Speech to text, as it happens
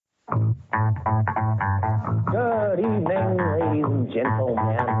Good evening, ladies and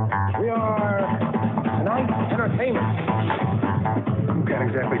gentlemen. We are tonight's entertainment. You've got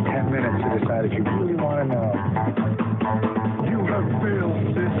exactly 10 minutes to decide if you really want to know. You have failed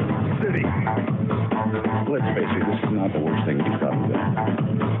this city. Let's face it, this is not the worst thing you've done today.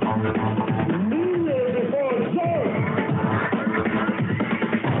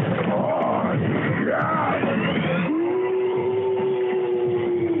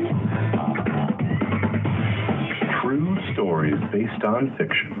 True stories based on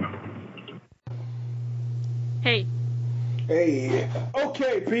fiction. Hey. Hey,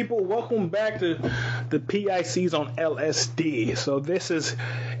 okay, people, welcome back to the PICs on LSD. So this is,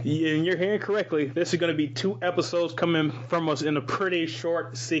 and you're hearing correctly, this is going to be 2 episodes coming from us in a pretty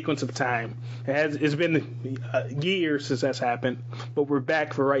short sequence of time. It's been years since that's happened, but we're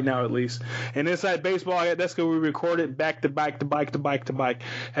back for right now at least. And Inside Baseball, that's because we recorded back to back.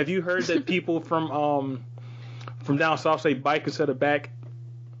 Have you heard that people from down south say bike instead of back?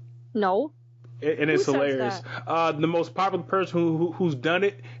 No. And it's hilarious. The most popular person who's done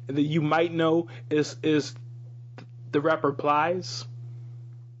it that you might know is the rapper Plies.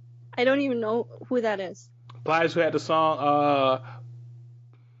 I don't even know who that is. Plies, who had the song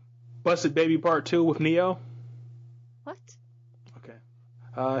 "Busted Baby Part 2" with Neo. What? Okay.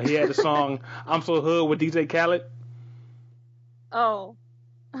 He had the song "I'm So Hood" with DJ Khaled. Oh.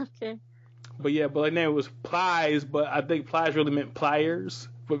 Okay. But yeah, but his name was Plies, but I think Plies really meant pliers.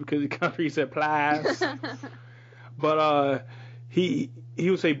 But because the country said plies. But he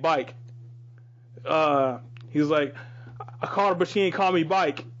would say bike. He was like, I called her, but she ain't call me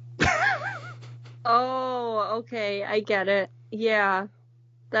bike. Oh, okay, I get it. Yeah.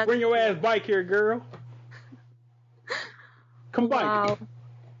 Bring your ass bike here, girl. Come bike. Wow.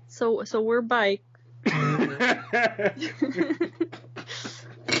 So we're bike.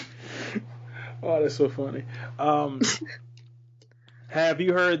 Oh, that's so funny. Have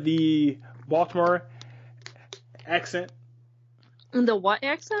you heard the Baltimore accent? The what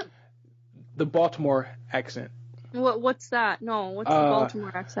accent? The Baltimore accent. What's that? No, what's the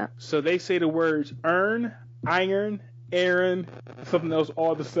Baltimore accent? So they say the words earn, iron, Aaron, something else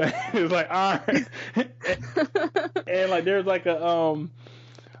all the same. It's like iron. and like there's like a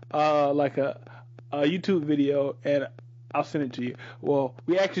YouTube video, and I'll send it to you. Well,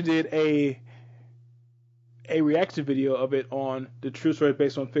 we actually did a reaction video of it on the True Story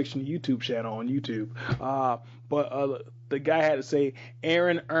Based on Fiction YouTube channel on YouTube. But the guy had to say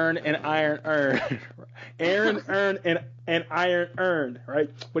Aaron, earn, and iron, earn. Aaron, earn, and iron, earn, right?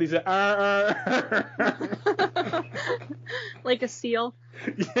 But he said, Like a seal?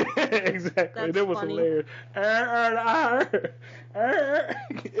 Yeah, exactly. It was funny. hilarious.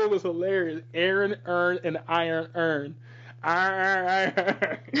 It was hilarious. Aaron, earn, and iron, earn.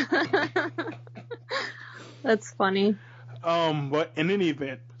 That's funny. But in any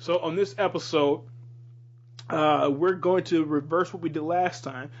event, so on this episode, we're going to reverse what we did last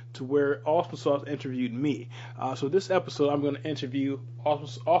time to where Awesome Sauce interviewed me. So this episode, I'm going to interview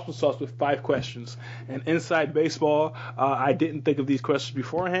Awesome Sauce with 5 questions. And Inside Baseball, I didn't think of these questions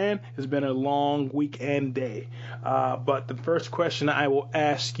beforehand. It's been a long weekend day. But the first question I will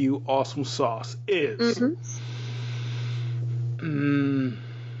ask you, Awesome Sauce, is...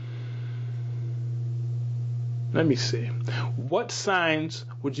 Let me see. What signs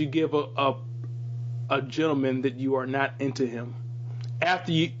would you give a gentleman that you are not into him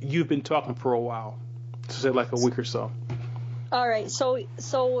after you've been talking for a while? So say like a week or so. All right. So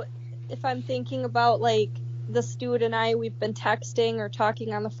if I'm thinking about like this dude and I, we've been texting or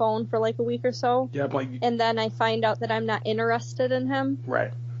talking on the phone for like a week or so. Yeah, and then I find out that I'm not interested in him.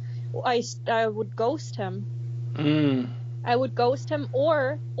 Right. I would ghost him. I would ghost him,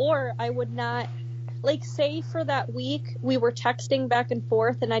 or I would not. Like, say for that week, we were texting back and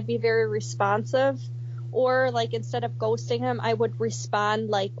forth and I'd be very responsive. Or, like, instead of ghosting him, I would respond,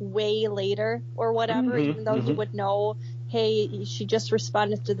 like, way later or whatever, even though he would know, hey, she just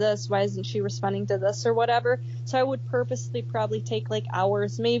responded to this. Why isn't she responding to this or whatever? So I would purposely probably take, like,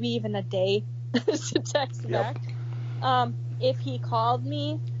 hours, maybe even a day to text back. If he called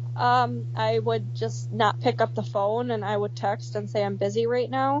me, I would just not pick up the phone and I would text and say I'm busy right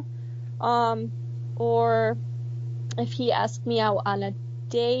now. Or if he asked me out on a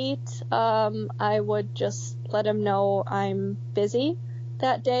date, I would just let him know I'm busy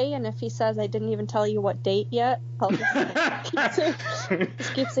that day. And if he says I didn't even tell you what date yet, I'll just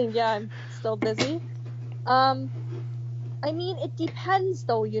keep saying, yeah, I'm still busy. I mean, it depends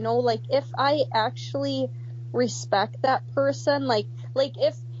though, you know, like if I actually respect that person, like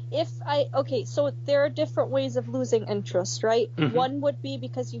so there are different ways of losing interest, right? Mm-hmm. One would be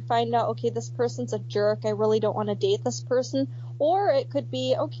because you find out, okay, this person's a jerk, I really don't want to date this person. Or it could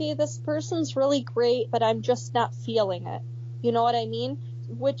be, okay, this person's really great, but I'm just not feeling it. You know what I mean?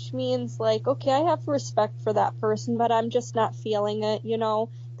 Which means, like, okay, I have respect for that person, but I'm just not feeling it, you know?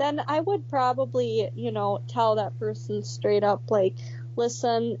 Then I would probably, you know, tell that person straight up, like,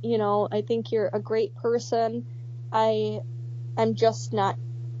 listen, you know, I think you're a great person. I'm just not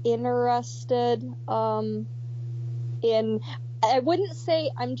interested in, I wouldn't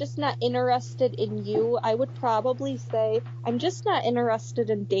say I'm just not interested in you. I would probably say I'm just not interested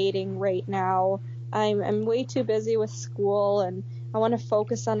in dating right now. I'm way too busy with school and I want to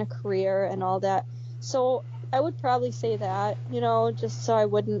focus on a career and all that. So I would probably say that, you know, just so I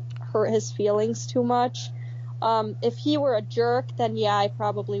wouldn't hurt his feelings too much. If he were a jerk, then yeah, I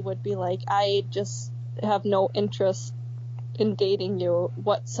probably would be like, I just have no interest in dating you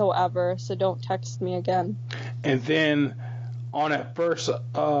whatsoever, so don't text me again. And then on that first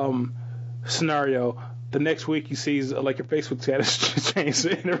scenario, the next week he sees like your Facebook status changed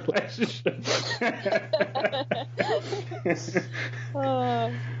in a relationship.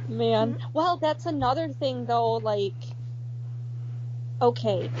 Oh, man. Well, that's another thing though, like,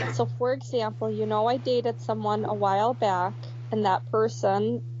 okay, so for example, you know, I dated someone a while back, and that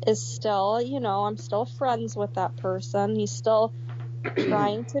person is still, you know, I'm still friends with that person. He's still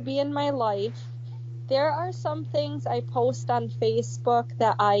trying to be in my life. There are some things I post on Facebook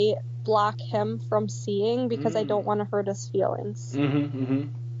that I block him from seeing because I don't want to hurt his feelings.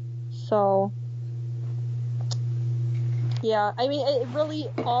 So, yeah, I mean, it really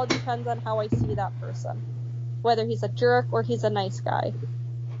all depends on how I see that person. Whether he's a jerk or he's a nice guy.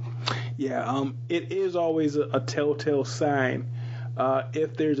 Yeah, it is always a telltale sign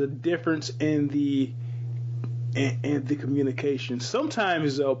if there's a difference in the communication.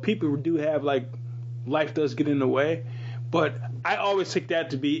 Sometimes though, people do have, like, life does get in the way, but I always take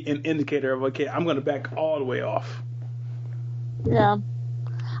that to be an indicator of, okay, I'm going to back all the way off. Yeah.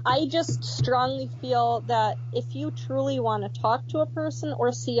 I just strongly feel that if you truly want to talk to a person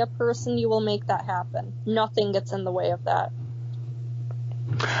or see a person, you will make that happen. Nothing gets in the way of that.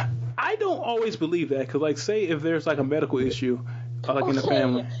 I don't always believe that, because, like, say if there's, like, a medical issue, like, in the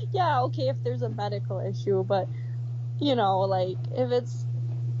family. Yeah, okay, if there's a medical issue, but, you know, like, if it's,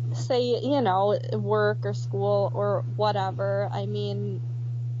 say, you know, work or school or whatever, I mean,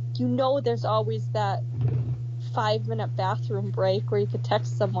 you know there's always that 5-minute bathroom break where you could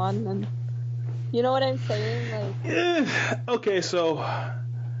text someone, and you know what I'm saying? Like, okay, so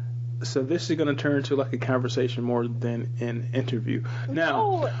this is gonna turn into like a conversation more than an interview.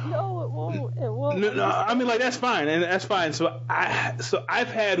 Now, no, it won't. No, I mean, like, that's fine, and that's fine. So I've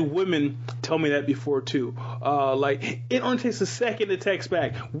had women tell me that before too. Like, it only takes a second to text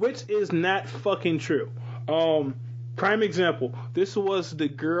back, which is not fucking true. Prime example. This was the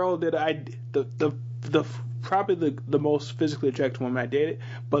girl that the probably the most physically attractive woman I dated,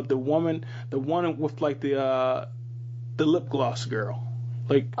 but the one with like the lip gloss girl,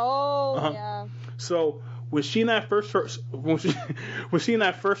 like. Yeah. So when she and I first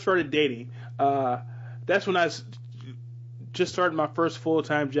started dating, that's when I just started my first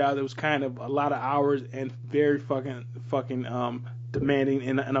full-time job. That was kind of a lot of hours and very fucking demanding,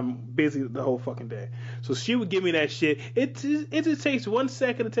 and I'm busy the whole fucking day. So she would give me that shit. It just takes 1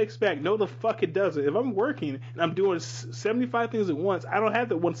 second to text back. No, the fuck it doesn't. If I'm working and I'm doing 75 things at once, I don't have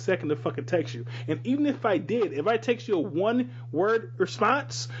that 1 second to fucking text you. And even if I did, if I text you a 1-word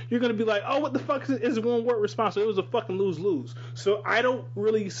response, you're gonna be like, oh, what the fuck is a 1-word response? So it was a fucking lose-lose. So I don't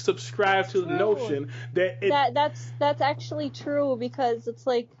really subscribe to the notion that that's actually true, because it's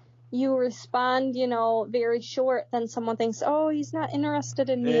like, you respond, you know, very short, then someone thinks, oh, he's not interested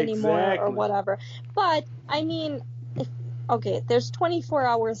in me anymore, or whatever. But, I mean, there's 24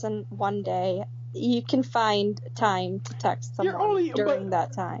 hours in one day. You can find time to text someone during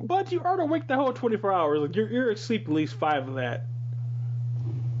that time. But you aren't awake the whole 24 hours. Like, you're asleep at least 5 of that.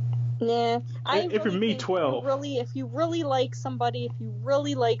 Nah. If you're me, 12. If you really like somebody,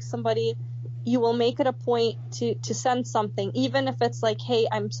 you will make it a point to send something, even if it's like, hey,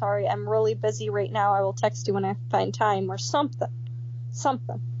 I'm sorry, I'm really busy right now, I will text you when I find time, or something.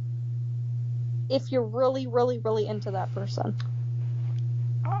 If you're really, really, really into that person.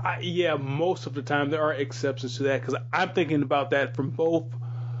 Yeah, most of the time there are exceptions to that, because I'm thinking about that from both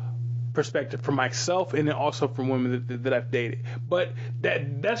perspective, from myself and then also from women that I've dated. But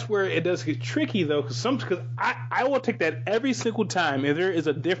that's where it does get tricky though, because I will take that every single time if there is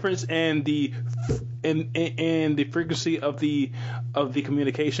a difference in the frequency of the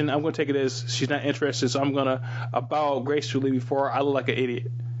communication. I'm going to take it as she's not interested, so I'm going to bow gracefully before I look like an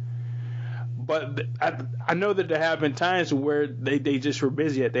idiot. but I know that there have been times where they just were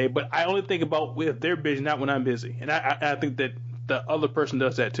busy that day. But I only think about if they're busy, not when I'm busy. And I think that the other person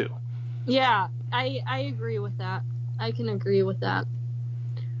does that too. Yeah, I agree with that. I can agree with that.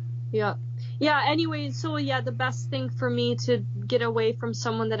 Yeah. Yeah, anyway, so yeah, the best thing for me to get away from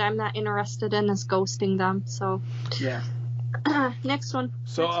someone that I'm not interested in is ghosting them. So yeah. Next one.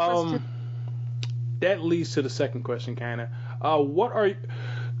 So Next question. That leads to the second question, kind of. What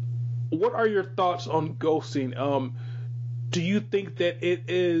are your thoughts on ghosting? Do you think that it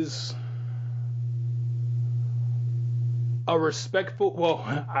is a respectful? Well,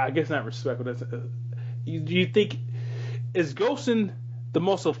 I guess not respectful. Do you think is ghosting the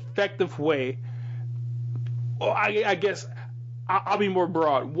most effective way? Well, I guess I'll be more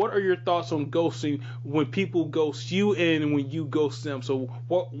broad. What are your thoughts on ghosting when people ghost you and when you ghost them? So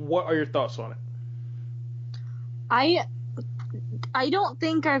what are your thoughts on it? I don't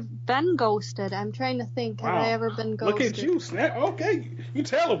think I've been ghosted. I'm trying to think. Wow. Have I ever been ghosted? Look at you, Snap. Okay, you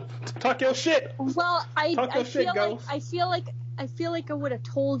tell them. Talk your shit. Well, I feel like I would have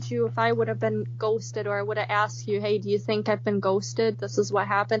told you if I would have been ghosted, or I would have asked you, hey, do you think I've been ghosted? This is what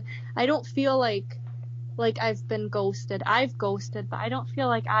happened. I don't feel like I've been ghosted. I've ghosted, but I don't feel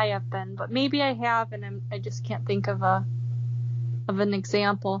like I have been. But maybe I have, and I just can't think of an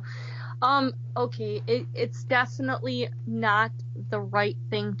example. Okay, it's definitely not the right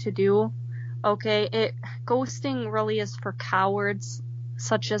thing to do. Okay, ghosting really is for cowards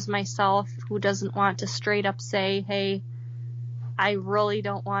such as myself, who doesn't want to straight up say, hey, I really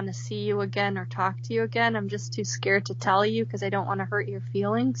don't want to see you again or talk to you again. I'm just too scared to tell you because I don't want to hurt your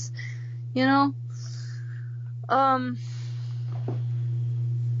feelings, you know?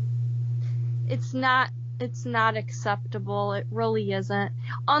 It's not acceptable. It really isn't.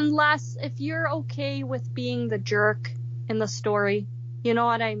 Unless if you're okay with being the jerk in the story, you know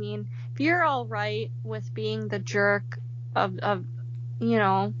what I mean? If you're all right with being the jerk of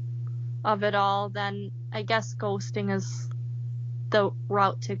it all, then I guess ghosting is the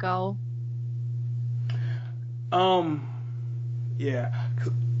route to go. Yeah.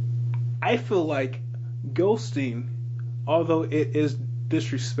 I feel like ghosting, although it is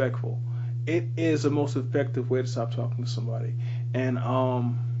disrespectful, it is the most effective way to stop talking to somebody. And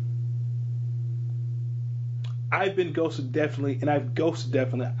I've been ghosted definitely, and I've ghosted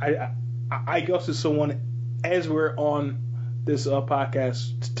definitely. I ghosted someone as we're on this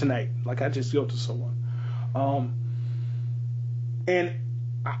podcast tonight. Like I just ghosted someone. And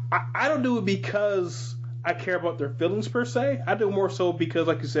I don't do it because I care about their feelings per se. I do it more so because,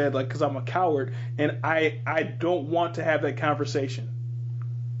 like you said, like because I'm a coward and I don't want to have that conversation.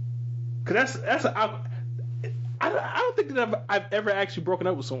 Cause I don't think that I've ever actually broken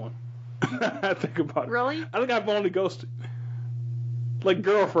up with someone. I think about it. Really? I think I've only ghosted like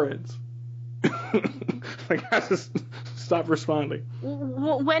girlfriends. Like I just stopped responding.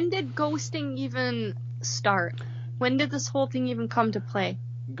 When did ghosting even start? When did this whole thing even come to play?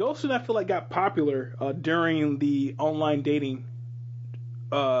 Ghosting, I feel like, got popular during the online dating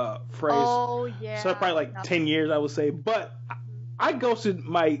phrase. Oh, yeah. So probably like 10 years, I would say. But I ghosted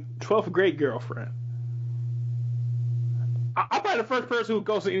my 12th grade girlfriend. I'm probably the first person who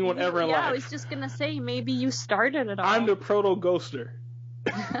ghosted anyone ever in life. Yeah, I was just going to say, maybe you started it all. I'm the proto-ghoster.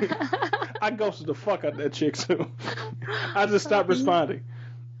 I ghosted the fuck out of that chick, too. I just stopped responding.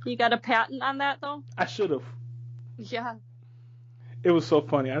 You got a patent on that, though? I should have. Yeah. It was so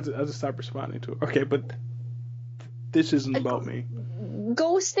funny. I just stopped responding to her. Okay, but this isn't about me.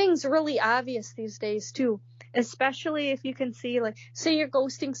 Ghosting's really obvious these days, too. Especially if you can see, like, say you're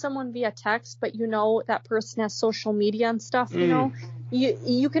ghosting someone via text, but you know that person has social media and stuff, you know?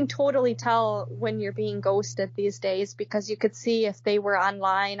 You can totally tell when you're being ghosted these days because you could see if they were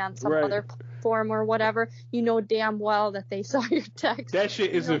online on some other platform or whatever. You know damn well that they saw your text. That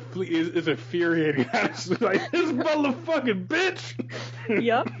shit is infuriating. Honestly, like this motherfucking bitch.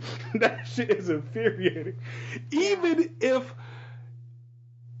 Yep. That shit is infuriating. Even if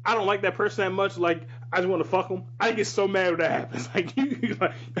I don't like that person that much, like I just want to fuck them, I get so mad when that happens.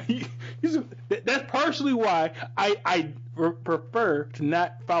 That's partially why I prefer to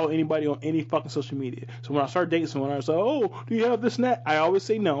not follow anybody on any fucking social media. So when I start dating someone, I say, oh, do you have this and that? I always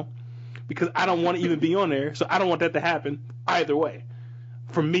say no because I don't want to even be on there. So I don't want that to happen either way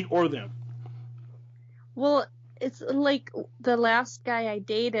for me or them. Well, it's like the last guy I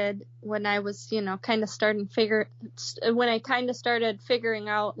dated when I was, kind of started figuring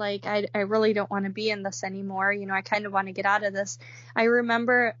out, like, I really don't want to be in this anymore. I kind of want to get out of this. I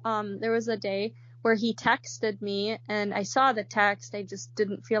remember there was a day where he texted me and I saw the text. I just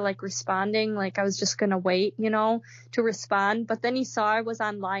didn't feel like responding. Like I was just going to wait, to respond. But then he saw I was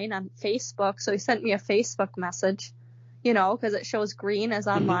online on Facebook. So he sent me a Facebook message, because it shows green as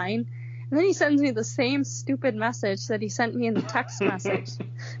online. And then he sends me the same stupid message that he sent me in the text message.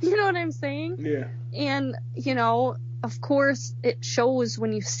 You know what I'm saying? Yeah. And, of course it shows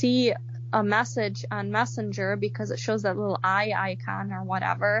when you see a message on Messenger because it shows that little eye icon or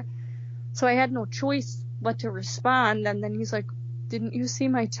whatever. So I had no choice but to respond. And then he's like, didn't you see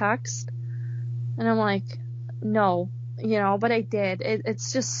my text? And I'm like, no, but I did.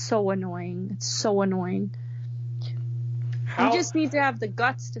 It's just so annoying. It's so annoying. You just need to have the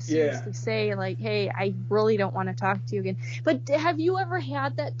guts to seriously say, like, hey, I really don't want to talk to you again. But have you ever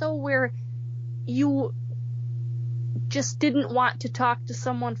had that, though, where you just didn't want to talk to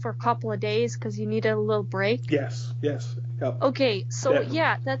someone for a couple of days because you needed a little break? Yes. Yep. Okay, so Definitely.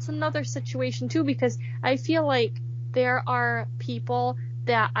 Yeah, that's another situation too, because I feel like there are people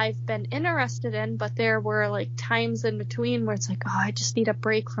that I've been interested in, but there were like times in between where it's like, oh, I just need a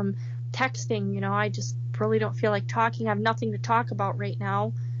break from texting, I just really don't feel like talking. I have nothing to talk about right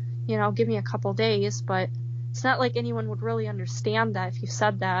now, give me a couple days. But it's not like anyone would really understand that if you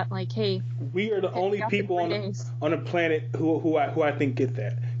said that, like, hey, we are the only people on the planet who I think get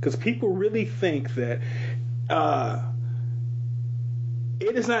that, because people really think that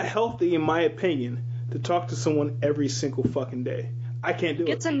it is not healthy, in my opinion, to talk to someone every single fucking day. I can't do it.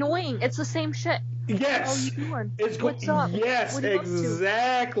 It's annoying. It's the same shit. Yes. How you doing? What's up? Yes,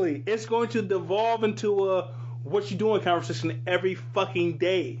 exactly. It's going to devolve into a what you doing conversation every fucking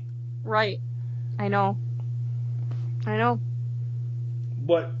day. Right. I know.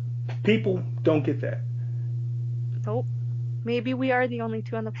 But people don't get that. Nope. Maybe we are the only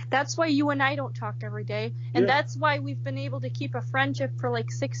two on the... That's why you and I don't talk every day. And that's why we've been able to keep a friendship for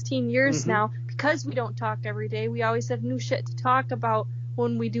like 16 years now. Because we don't talk every day. We always have new shit to talk about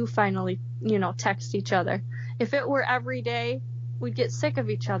when we do finally, text each other. If it were every day, we'd get sick of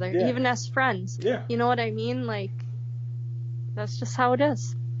each other, even as friends. Yeah. You know what I mean? Like, that's just how it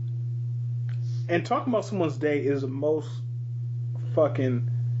is. And talking about someone's day is the most fucking...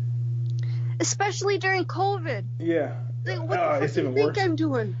 Especially during COVID. Yeah. Like, what the fuck do you think I'm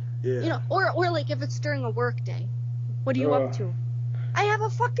doing? Yeah. Or like if it's during a work day. What are you up to? I have a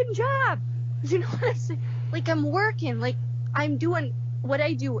fucking job. You know what I'm saying? Like, I'm working. Like, I'm doing what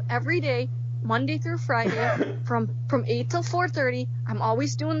I do every day, Monday through Friday, from 8 till 4:30. I'm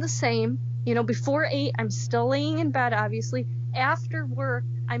always doing the same. Before 8, I'm still laying in bed, obviously. After work,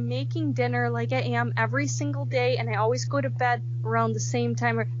 I'm making dinner like I am every single day, and I always go to bed around the same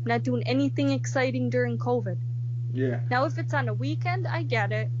time. I'm not doing anything exciting during COVID. Yeah. Now, if it's on a weekend, I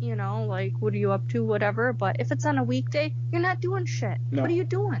get it. Like, what are you up to, whatever. But if it's on a weekday, you're not doing shit. No. What are you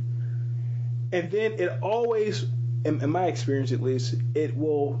doing? And then it always, in my experience at least, it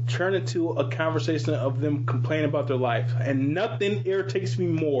will turn into a conversation of them complaining about their life. And nothing irritates me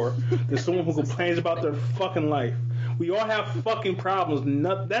more than someone who complains about their fucking life. We all have fucking problems.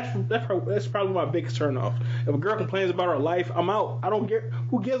 That's probably my biggest turnoff. If a girl complains about her life, I'm out. I don't care.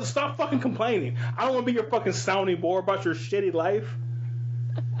 Who gives a stop fucking complaining? I don't want to be your fucking sounding board about your shitty life.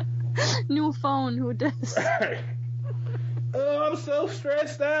 New phone, who does? Oh, I'm so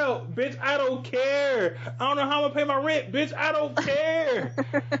stressed out. Bitch, I don't care. I don't know how I'm going to pay my rent. Bitch, I don't care.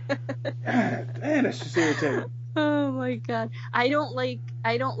 God, damn, that's just irritating. Oh my god. I don't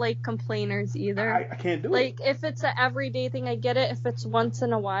like complainers either. I can't do it. Like, if it's an everyday thing, I get it. If it's once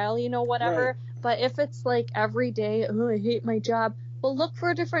in a while, whatever. Right. But if it's like every day, oh, I hate my job. Well, look for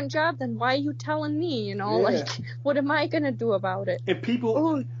a different job then. Why are you telling me, Like, what am I going to do about it? And people...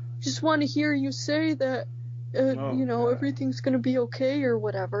 Oh, just want to hear you say that, God. everything's going to be okay or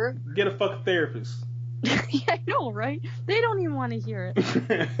whatever. Get a fucking therapist. Yeah, I know, right? They don't even want to hear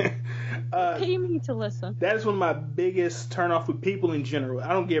it. Pay me to listen. That is one of my biggest turnoff with people in general. I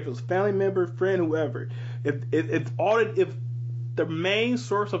don't care if it's family member, friend, whoever. If the main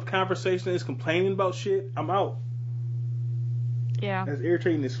source of conversation is complaining about shit, I'm out. Yeah. That's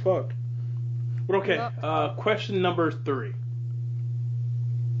irritating as fuck. But okay, question number 3.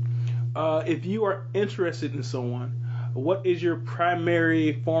 If you are interested in someone, what is your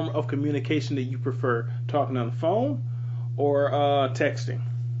primary form of communication that you prefer? Talking on the phone or texting?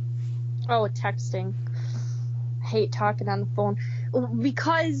 Oh, texting. I hate talking on the phone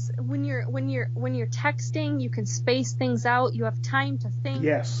because when you're texting, you can space things out. You have time to think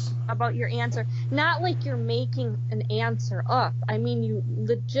about your answer. Not like you're making an answer up. I mean, you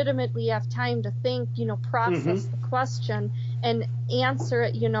legitimately have time to think. Process the question and answer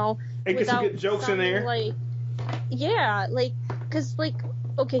it. And get some good jokes in there. Like, yeah, like, because like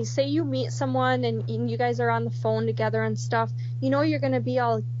okay, say you meet someone and you guys are on the phone together and stuff, you're going to be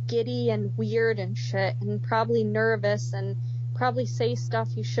all giddy and weird and shit and probably nervous and probably say stuff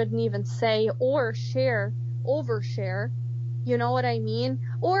you shouldn't even say or overshare. You know what I mean?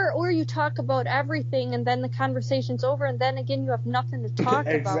 Or you talk about everything and then the conversation's over and then again you have nothing to talk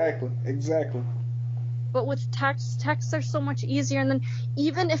about. Exactly. But with texts are so much easier, and then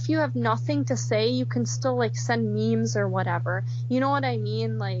even if you have nothing to say, you can still like send memes or whatever. You know what I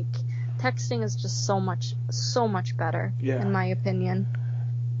mean? Like texting is just so much better, in my opinion.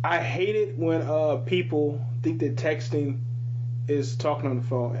 I hate it when people think that texting is talking on the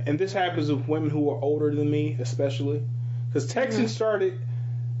phone, and this happens with women who are older than me, especially, because texting started.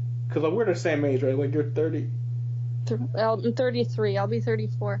 Because we're the same age, right? Like you're 30. I'm 33. I'll be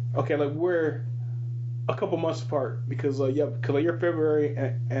 34. Okay, like we're a couple months apart because you're February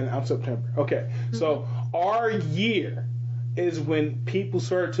and I'm September. Okay, so our year is when people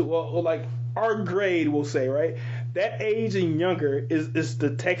start to like our grade, we'll say, right? That age and younger is the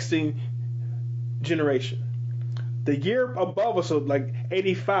texting generation. The year above us, so like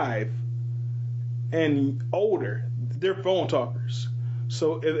 85 and older, they're phone talkers.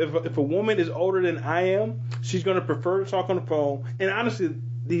 So if a woman is older than I am, she's gonna prefer to talk on the phone. And honestly,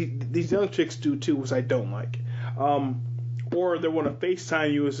 these young chicks do too, which I don't like. Or they want to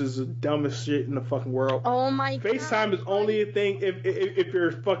FaceTime you, which is the dumbest shit in the fucking world. Oh my god. FaceTime is only a thing if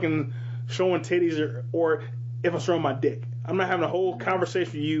you're fucking showing titties or if I'm showing my dick. I'm not having a whole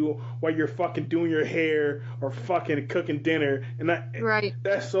conversation with you while you're fucking doing your hair or fucking cooking dinner. And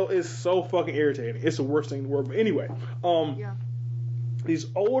it's so fucking irritating. It's the worst thing in the world. But anyway, these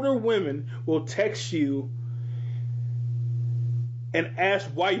older women will text you and ask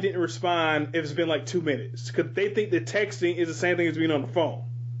why you didn't respond if it's been like 2 minutes. Because they think that texting is the same thing as being on the phone.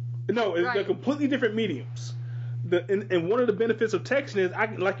 No, they're completely different mediums. And one of the benefits of texting is,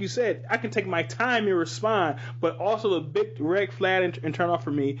 like you said, I can take my time and respond. But also the big red flag and turn off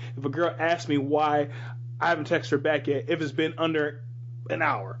for me if a girl asks me why I haven't texted her back yet if it's been under an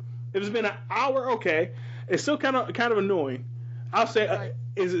hour. If it's been an hour, okay. It's still kind of annoying. I'll say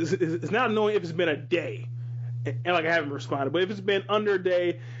it's not annoying if it's been a day. And like I haven't responded. But if it's been under a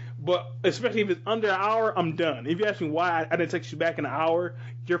day, but especially if it's under an hour, I'm done. If you ask me why I didn't text you back in an hour,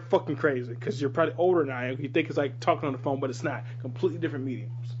 you're fucking crazy. Because you're probably older than I am. You think it's like talking on the phone, but it's not. Completely different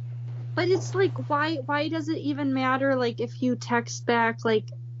mediums. But it's like, why does it even matter, like, if you text back, like,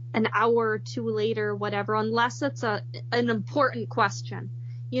 an hour or two later, whatever, unless it's an important question.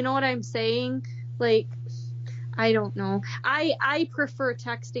 You know what I'm saying? Like, I don't know. I prefer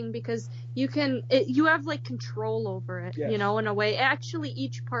texting because you have like control over it, in a way. Actually,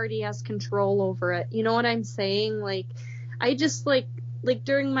 each party has control over it. You know what I'm saying? Like, I just like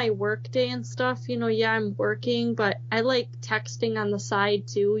during my work day and stuff, I'm working, but I like texting on the side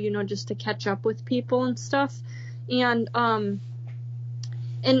too, just to catch up with people and stuff. And I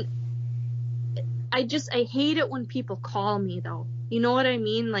hate it when people call me though. You know what I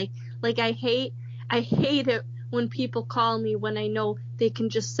mean? Like I hate it when people call me when I know they can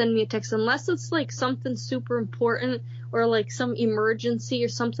just send me a text, unless it's like something super important or like some emergency or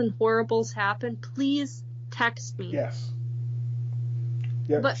something horrible's happened. Please text me. Yes.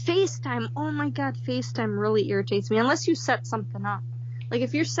 Yep. But FaceTime, oh my god, FaceTime really irritates me unless you set something up. Like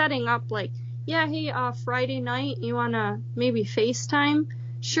if you're setting up like, hey, Friday night, you wanna maybe FaceTime?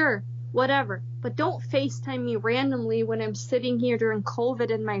 Sure, whatever. But don't FaceTime me randomly when I'm sitting here during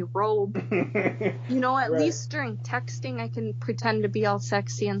COVID in my robe. At least during texting I can pretend to be all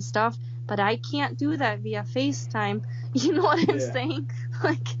sexy and stuff, but I can't do that via FaceTime. You know what I'm saying?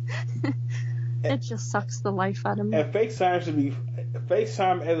 Like, it just sucks the life out of me. And FaceTime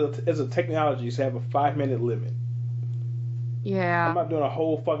as a technology should have a 5-minute limit. Yeah. I'm not doing a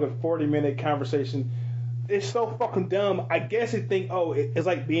whole fucking 40-minute conversation. It's so fucking dumb. I guess they think, it's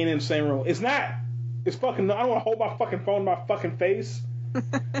like being in the same room. It's not. It's fucking. I don't want to hold my fucking phone in my fucking face.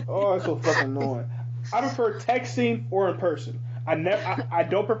 It's so fucking annoying. I prefer texting or in person. I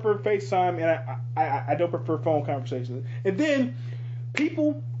don't prefer FaceTime, and I don't prefer phone conversations. And then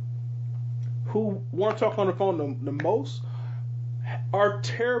people who want to talk on the phone the most are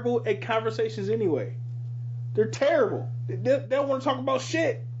terrible at conversations anyway. They're terrible. They don't want to talk about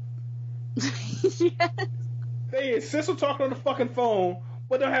shit. Yes. They insist on talking on the fucking phone,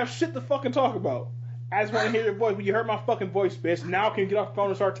 but don't have shit to fucking talk about. I just want to hear your voice. When you heard my fucking voice, bitch, now can you get off the phone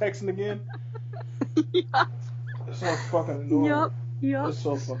and start texting again? Yep. It's so fucking annoying. Yep. It's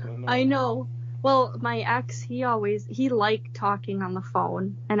so fucking annoying. I know. Well, my ex, he liked talking on the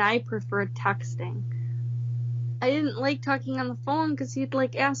phone, and I prefer texting. I didn't like talking on the phone because he'd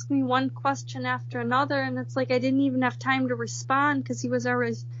like ask me one question after another, and it's like I didn't even have time to respond because he was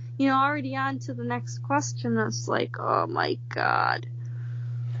already on to the next question. It's like, oh my god.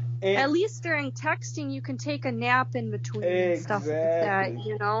 And at least during texting, you can take a nap in between and stuff like that,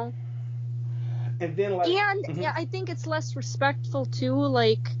 And then yeah, I think it's less respectful too.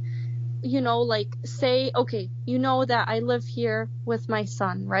 Like, say, okay, that I live here with my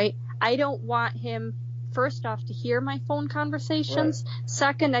son, right? I don't want him, first off, to hear my phone conversations. Right.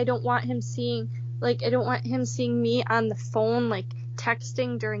 Second, I don't want him seeing me on the phone, like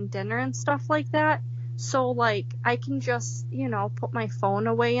texting during dinner and stuff like that. So, like, I can just, put my phone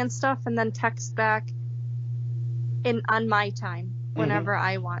away and stuff and then text back on my time whenever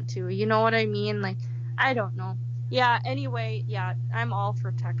I want to. You know what I mean? Like, I don't know. Yeah, anyway, yeah, I'm all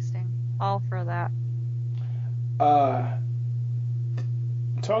for texting. All for that.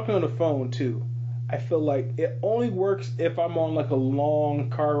 Talking on the phone, too. I feel like it only works if I'm on, like, a long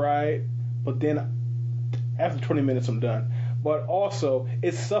car ride, but then after 20 minutes, I'm done. But also,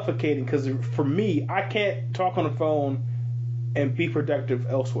 it's suffocating because for me, I can't talk on the phone and be productive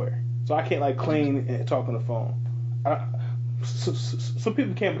elsewhere. So I can't, like, clean and talk on the phone. Some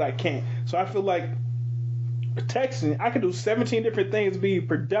people can, but I can't. So I feel like texting, I can do 17 different things to be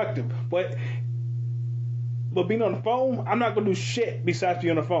productive. But being on the phone, I'm not going to do shit besides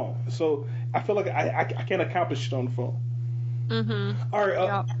be on the phone. So I feel like I can't accomplish shit on the phone. Mm-hmm. All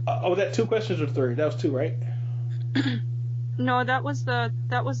right. Was that 2 questions or 3? That was 2, right? No, that was the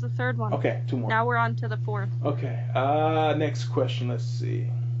third one. Okay, 2 more. Now we're on to the 4th. Okay. Next question. Let's see.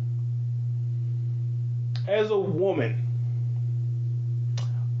 As a woman,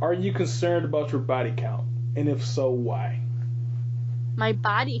 are you concerned about your body count? And if so, why? My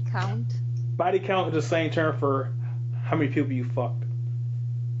body count? Body count is the same term for how many people you fucked.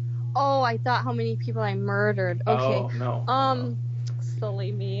 Oh, I thought how many people I murdered. Okay. Oh, no.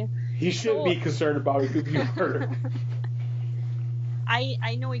 Silly me. You should be concerned about how many people you murdered.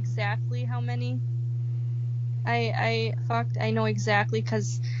 I know exactly how many I fucked. I know exactly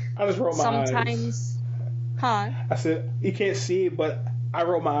because I just rolled my eyes. Sometimes, huh? I said, you can't see it, but I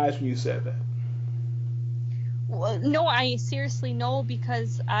rolled my eyes when you said that. Well, no, I seriously know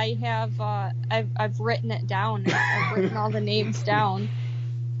because I have I've written it down. I've written all the names down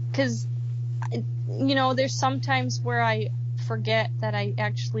because there's sometimes where I forget that I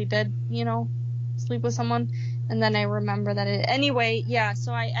actually did sleep with someone, and then I remember that anyway. Yeah,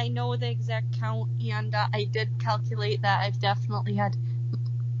 so I know the exact count, and I did calculate that I've definitely had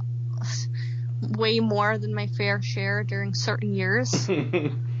way more than my fair share during certain years.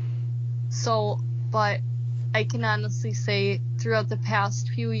 So, but I can honestly say throughout the past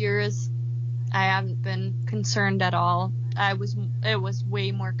few years, I haven't been concerned at all. It was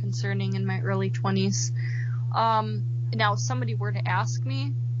way more concerning in my early 20s. Now, if somebody were to ask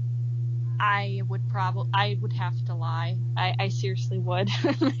me, I would have to lie. I seriously would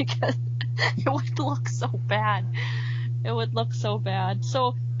because it would look so bad. It would look so bad.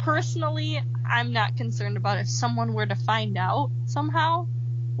 So personally, I'm not concerned about it. If someone were to find out somehow,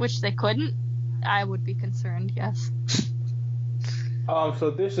 which they couldn't, I would be concerned, yes.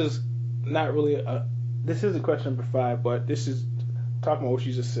 So this is not really this isn't question number 5, but this is talking about what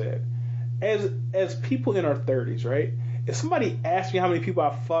you just said. As people in our 30s, right? If somebody asks me how many people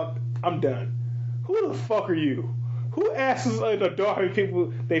I fucked, I'm done. Who the fuck are you? Who asks an adult how many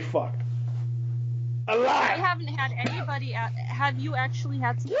people they fucked? A lot. I haven't had anybody. Have you actually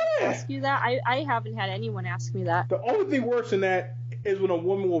had someone ask you that? I haven't had anyone ask me that. The only thing worse than that is when a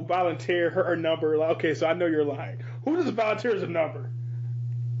woman will volunteer her number. Like, okay, so I know you're lying. Who does volunteer as a number?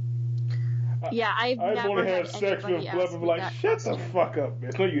 Yeah, I've never want to had have sex with blah blah blah. Like, shut the fuck up,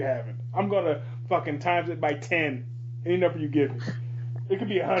 man. No, you haven't. I'm gonna fucking times it by 10. Any number you give me. It could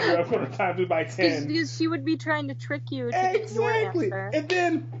be 100. I'm gonna times it by 10. Because she would be trying to trick you to get your answer. And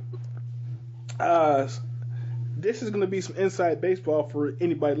then, this is gonna be some inside baseball for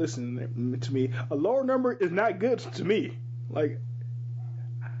anybody listening to me. A lower number is not good to me. Like,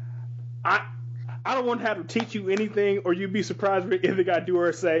 I don't want to have to teach you anything, or you'd be surprised with anything I do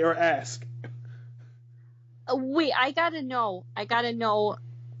or say or ask. Wait, I gotta know.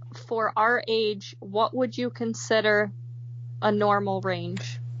 For our age, what would you consider a normal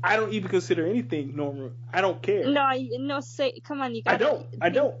range? I don't even consider anything normal. I don't care. No, say, come on, you gotta. I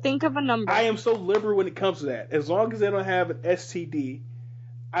don't. Think of a number. I am so liberal when it comes to that. As long as they don't have an STD,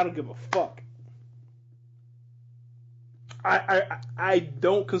 I don't give a fuck. I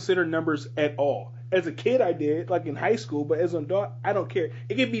don't consider numbers at all. As a kid, I did, like in high school, but as an adult, I don't care.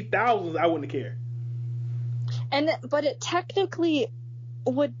 It could be thousands, I wouldn't care. But it technically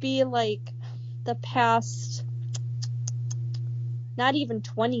would be like the past not even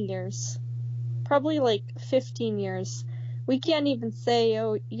 20 years. Probably like 15 years. We can't even say,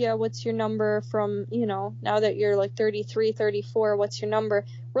 oh, yeah, what's your number from, now that you're like 33, 34, what's your number?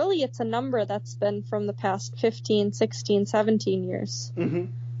 Really, it's a number that's been from the past 15, 16, 17 years. Mm-hmm.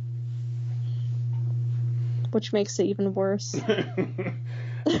 Which makes it even worse.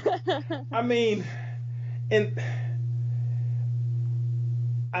 I mean,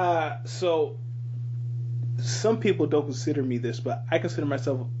 so some people don't consider me this, but I consider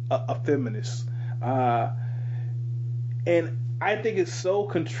myself a feminist. And I think it's so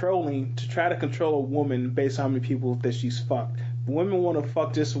controlling to try to control a woman based on how many people that she's fucked. Women want to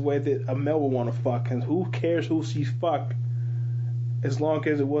fuck just the way that a male would want to fuck, and who cares who she fucked as long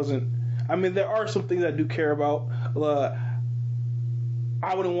as it wasn't. I mean, there are some things I do care about.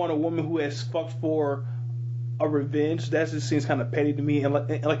 I wouldn't want a woman who has fucked for a revenge. That just seems kind of petty to me, and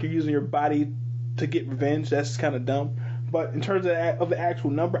like you're using your body to get revenge. That's kind of dumb. But in terms of the actual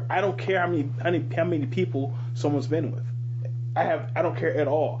number, I don't care how many people someone's been with. I don't care at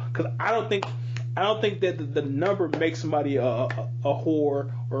all, because I don't think that the number makes somebody a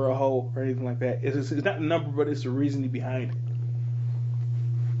whore or a hoe or anything like that. It's not the number, but it's the reasoning behind it.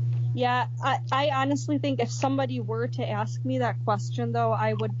 Yeah, I honestly think if somebody were to ask me that question, though,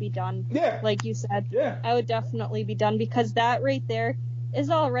 I would be done. Yeah. Like you said. Yeah. I would definitely be done, because that right there is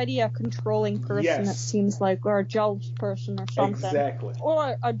already a controlling person, yes. It seems like, or a jealous person or something. Exactly.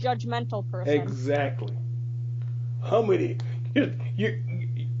 Or a judgmental person. Exactly. How many? You're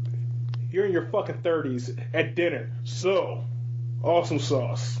in your fucking 30s at dinner. So, awesome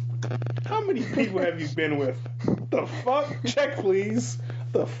sauce. How many people have you been with? The fuck? Check, please.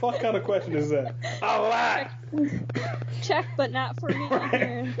 The fuck kind of question is that? A lot. Check, but not for me. Right.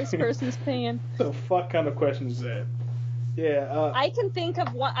 Here. This person's paying. The fuck kind of question is that? Yeah. I can think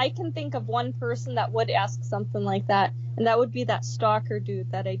of one person that would ask something like that, and that would be that stalker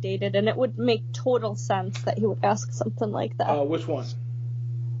dude that I dated, and it would make total sense that he would ask something like that. Which one?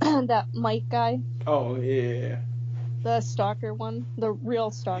 That Mike guy. Oh yeah. The stalker one, the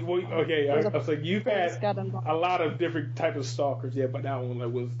real stalker. Well, okay, I was like, you've had got involved. a lot of different types of stalkers, yeah, but that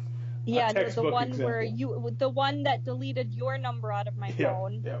one was a textbook the one example. the one that deleted your number out of my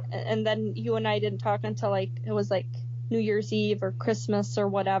phone, and then you and I didn't talk until like it was like New Year's Eve or Christmas or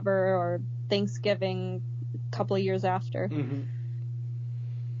whatever, or Thanksgiving, a couple of years after. Mm-hmm.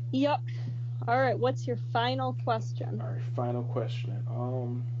 Yep. All right. What's your final question? All right, final question.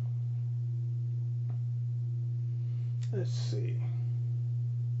 Let's see.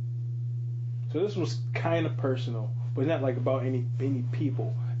 So this was kind of personal, but not like about any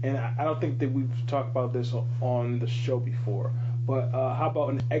people. And I don't think that we've talked about this on the show before. But how about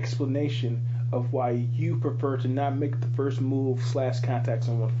an explanation of why you prefer to not make the first move / contact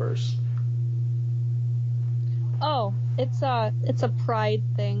someone first? Oh, it's a pride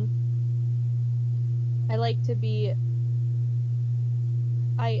thing. I like to be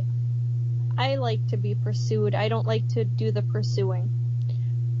pursued. I don't like to do the pursuing.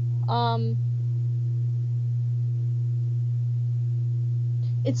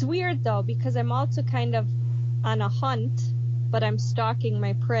 It's weird though, because I'm also kind of on a hunt, but I'm stalking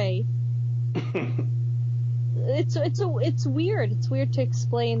my prey. It's weird. It's weird to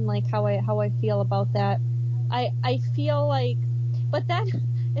explain like how I feel about that. I feel like, but that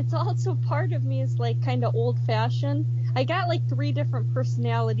it's also part of me is like kind of old fashioned. I got like 3 different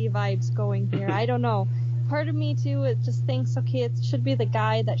personality vibes going here. I don't know. Part of me too, it just thinks, okay, it should be the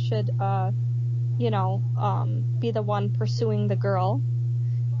guy that should, be the one pursuing the girl.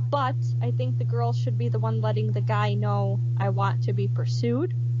 But I think the girl should be the one letting the guy know I want to be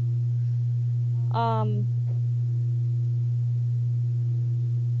pursued.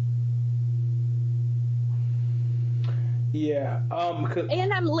 Yeah.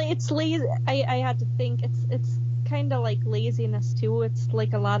 And it's lazy. I had to think it's kind of like laziness too. It's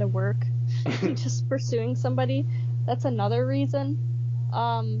like a lot of work just pursuing somebody. That's another reason.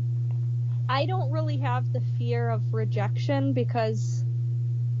 I don't really have the fear of rejection because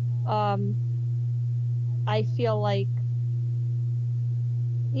I feel like,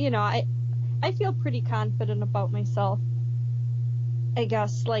 I feel pretty confident about myself, I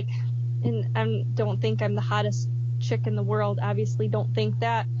guess, like, and I don't think I'm the hottest chick in the world, obviously don't think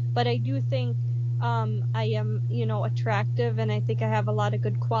that, but I do think I am, attractive, and I think I have a lot of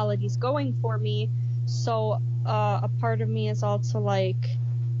good qualities going for me, so a part of me is also like,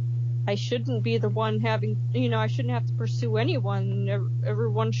 I shouldn't be the one having, I shouldn't have to pursue anyone,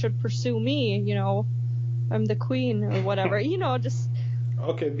 everyone should pursue me, I'm the queen or whatever, just...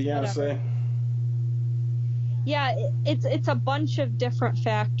 Okay, Beyonce. Whatever. Yeah, it's a bunch of different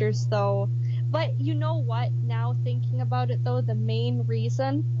factors, though. But you know what? Now thinking about it, though, the main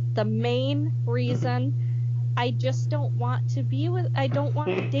reason, I just don't want to I don't want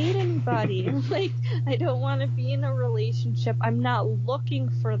to date anybody. Like, I don't want to be in a relationship. I'm not looking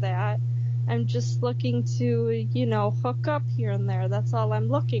for that. I'm just looking to, hook up here and there. That's all I'm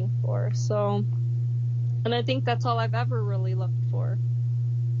looking for. So, and I think that's all I've ever really looked for.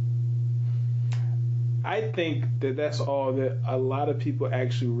 I think that that's all that a lot of people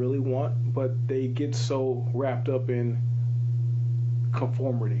actually really want, but they get so wrapped up in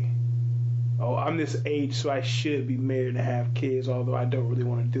conformity. Oh, I'm this age, so I should be married and have kids, although I don't really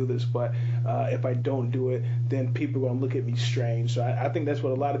want to do this. But if I don't do it, then people are going to look at me strange. So I think that's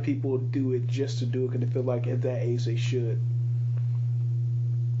what a lot of people do it just to do it because they feel like at that age they should.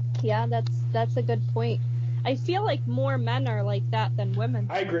 Yeah, that's a good point. I feel like more men are like that than women.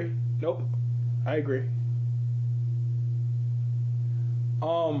 I agree. Nope. I agree.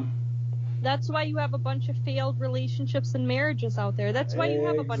 That's why you have a bunch of failed relationships and marriages out there. That's why you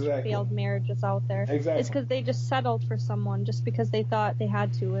have a bunch of failed marriages out there. Exactly. It's because they just settled for someone just because they thought they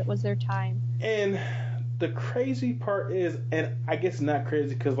had to. It was their time. And the crazy part is, and I guess not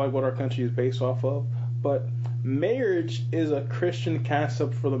crazy because like what our country is based off of, but marriage is a Christian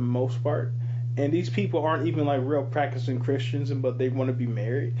concept for the most part. And these people aren't even like real practicing Christians, but they want to be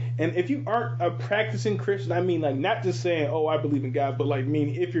married. And if you aren't a practicing Christian, I mean like not just saying, oh, I believe in God, but like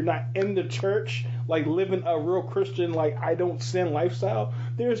meaning if you're not in the church, like living a real Christian, like I don't sin lifestyle,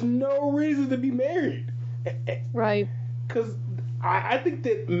 there's no reason to be married. Right. Because I think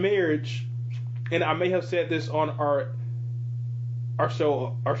that marriage, and I may have said this on our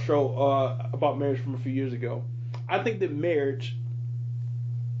show about marriage from a few years ago. I think that marriage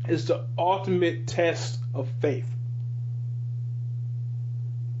is the ultimate test of faith.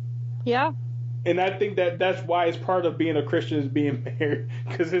 Yeah. And I think that that's why it's part of being a Christian is being married,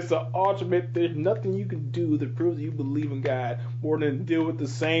 because it's the ultimate. There's nothing you can do that proves that you believe in God more than deal with the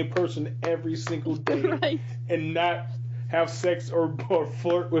same person every single day Right. and not have sex or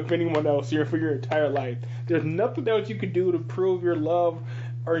flirt with anyone else here for your entire life. There's nothing else you can do to prove your love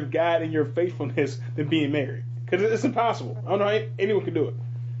or God and your faithfulness than being married, because it's impossible. I don't know, anyone can do it.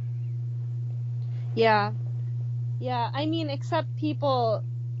 Yeah. Yeah, I mean, except people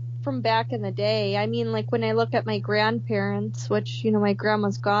from back in the day. I mean, like when I look at my grandparents, which, my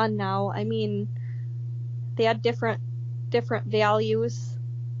grandma's gone now, I mean, they had different values.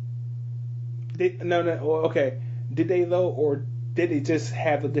 Okay. Did they though, or did they just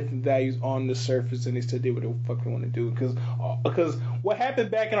have the different values on the surface and they still did what they fucking want to do? Because what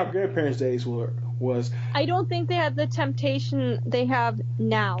happened back in our grandparents' days was I don't think they had the temptation they have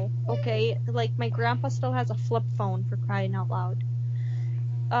now. Okay, like my grandpa still has a flip phone, for crying out loud.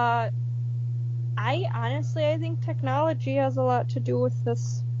 I think technology has a lot to do with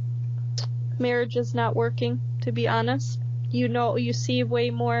this. Marriage is not working, to be honest. You see way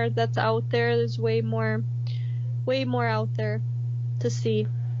more that's out there. There's way more out there to see.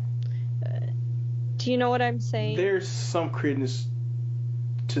 Do you know what I'm saying? There's some credence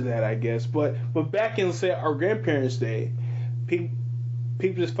to that, I guess. But back in, say, our grandparents' day, people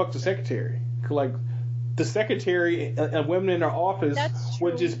just fucked the secretary. Like, the secretary and women in our office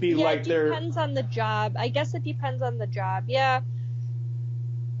would just be like their... it depends on the job. I guess it depends on the job. Yeah.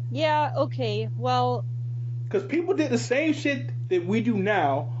 Yeah, okay. Well... Because people did the same shit that we do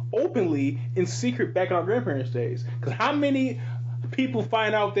now openly in secret back in our grandparents' days. Because how many people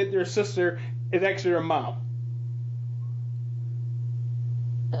find out that their sister is actually their mom?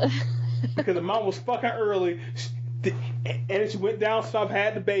 Because the mom was fucking early, and she went down south,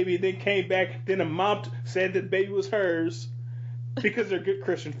 had the baby, then came back. Then the mom said that the baby was hers because they're good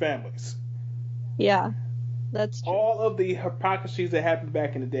Christian families. Yeah, that's true. All of the hypocrisies that happened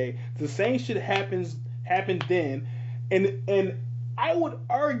back in the day, the same shit happened then, and I would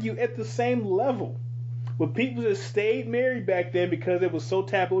argue at the same level with people that stayed married back then because it was so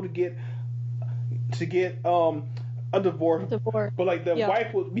taboo to get a divorce. But like the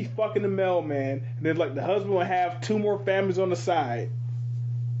wife would be fucking the mailman, and then like the husband would have 2 more families on the side.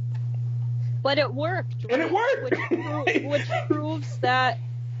 But it worked. Right? And it worked. Which proves that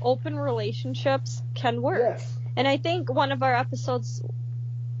open relationships can work. Yes. And I think one of our episodes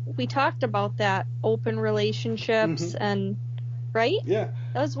we talked about that, open relationships and right? Yeah.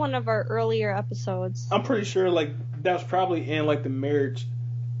 That was one of our earlier episodes. I'm pretty sure like that was probably in like the marriage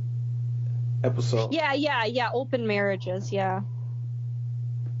episode. Yeah, open marriages, yeah.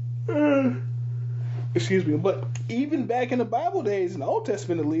 Excuse me, but even back in the Bible days, in the Old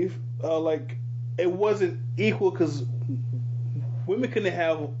Testament at least, like it wasn't equal because women couldn't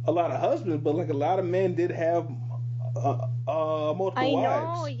have a lot of husbands, but like a lot of men did have multiple I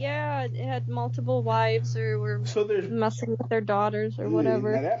wives. know, yeah, it had multiple wives or were So there's messing with their daughters or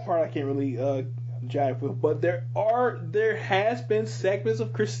whatever. Now that part I can't really jive with, but there has been segments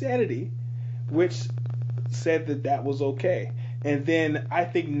of Christianity which said that was okay. And then I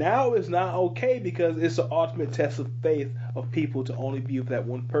think now it's not okay because it's the ultimate test of faith of people to only be with that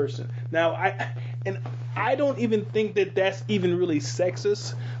one person. Now I don't even think that that's even really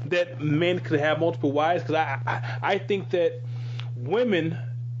sexist that men could have multiple wives, because I think that women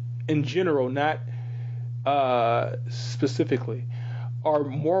in general, not specifically, are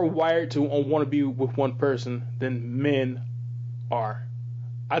more wired to want to be with one person than men are.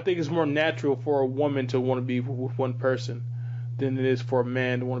 I think it's more natural for a woman to want to be with one person than it is for a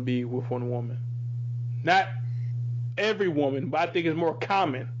man to want to be with one woman. Not every woman, but I think it's more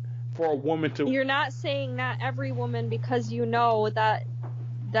common for a woman to... You're not saying not every woman, because you know that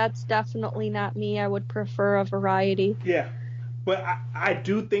that's definitely not me. I would prefer a variety. Yeah, but I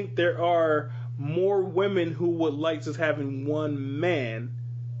do think there are more women who would like just having one man.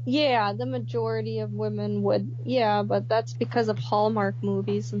 Yeah, the majority of women would. Yeah, but that's because of Hallmark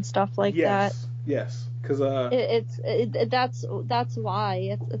movies and stuff like that. Yes, because that's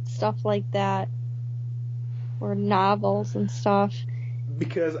why it's stuff like that, or novels and stuff.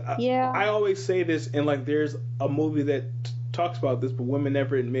 Because I always say this, and like there's a movie that talks about this, but women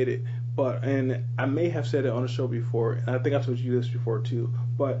never admit it. And I may have said it on the show before, and I think I told you this before too.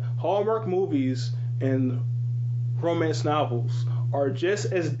 But Hallmark movies and romance novels are just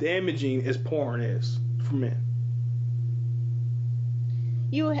as damaging as porn is for men.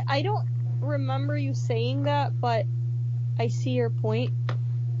 I don't remember you saying that, but I see your point.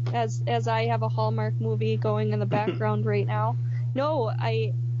 As I have a Hallmark movie going in the background right now. No,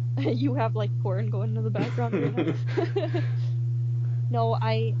 you have like porn going in the background right now. No,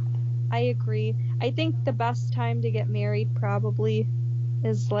 I agree. I think the best time to get married probably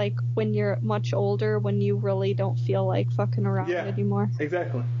is like when you're much older, when you really don't feel like fucking around anymore.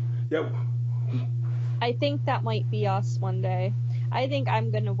 Exactly. Yep. I think that might be us one day. I think I'm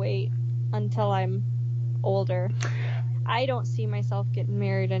gonna wait until I'm older. I don't see myself getting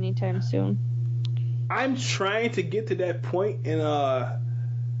married anytime soon. I'm trying to get to that point, and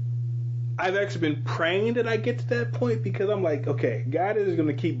I've actually been praying that I get to that point, because I'm like, okay, God is going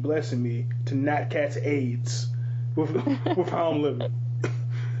to keep blessing me to not catch AIDS with how I'm living.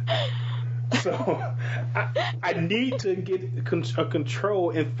 So I need to get a control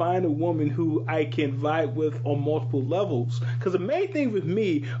and find a woman who I can vibe with on multiple levels. Because the main thing with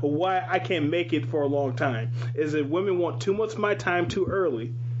me, or why I can't make it for a long time, is that women want too much of my time too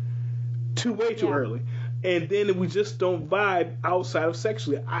early. Way too early, and then we just don't vibe outside of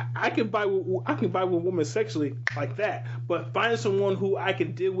sexually. I can vibe with women sexually like that, but finding someone who I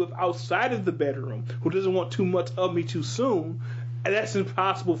can deal with outside of the bedroom, who doesn't want too much of me too soon, and that's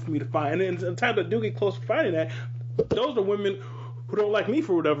impossible for me to find. And the time I do get close to finding that, those are women who don't like me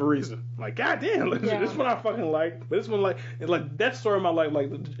for whatever reason. Like, goddamn, this one I fucking like, but this one like that story of my life.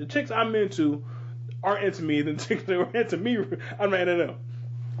 Like the chicks I'm into aren't into me, the chicks that were into me, I'm not into them.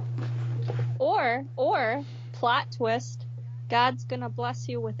 Or plot twist, God's gonna bless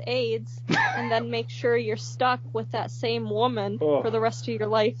you with AIDS and then make sure you're stuck with that same woman for the rest of your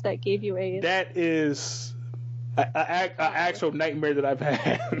life that gave you AIDS. That is an actual nightmare that I've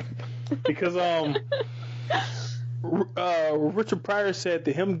had. Because Richard Pryor said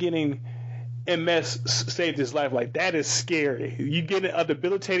that him getting MS saved his life. Like, that is scary. You getting a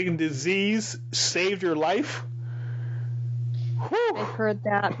debilitating disease saved your life? Whew. I've heard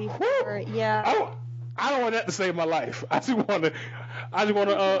that before. Yeah. I don't want that to save my life. I just want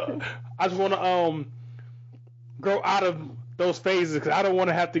to grow out of those phases, because I don't want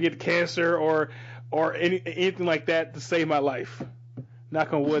to have to get cancer or anything like that to save my life.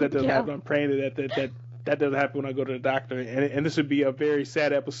 Knock on wood, that doesn't happen. I'm praying that doesn't happen when I go to the doctor. And this would be a very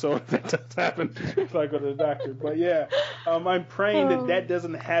sad episode if that does happen if I go to the doctor. But yeah, I'm praying that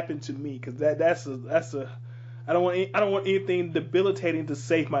doesn't happen to me, because that's a I don't want anything debilitating to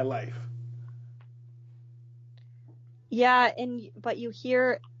save my life. Yeah, but you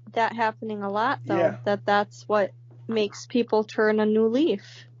hear that happening a lot, though. Yeah. That's what makes people turn a new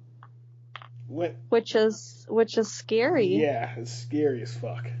leaf. Which is scary. Yeah, it's scary as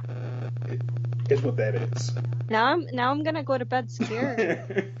fuck. It's what that is. Now I'm gonna go to bed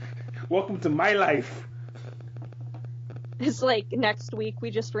scared. Welcome to my life. It's like next week we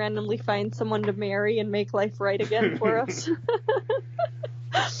just randomly find someone to marry and make life right again for us.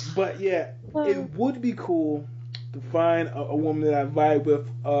 But yeah, it would be cool to find a woman that I vibe with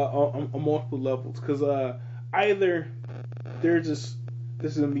on multiple levels, because either they're just,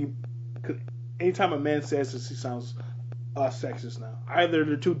 this is gonna be, anytime a man says this, he sounds sexist now. Either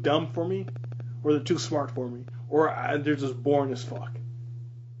they're too dumb for me, or they're too smart for me, or they're just boring as fuck.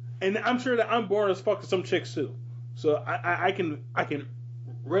 And I'm sure that I'm boring as fuck to some chicks too. So I can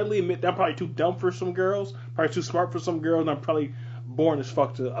readily admit that I'm probably too dumb for some girls, probably too smart for some girls, and I'm probably boring as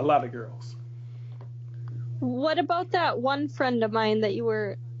fuck to a lot of girls. What about that one friend of mine that you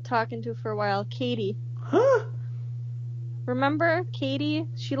were talking to for a while, Katie? Huh? Remember Katie?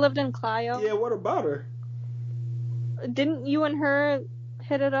 She lived in Clio. Yeah, what about her? Didn't you and her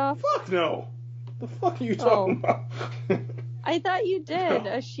hit it off? Fuck no. The fuck are you talking about? I thought you did.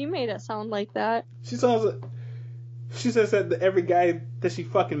 No. She made it sound like that. She says that every guy that she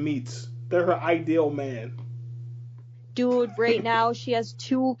fucking meets, they're her ideal man. Dude, right now she has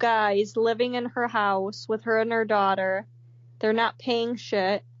 2 guys living in her house with her and her daughter. They're not paying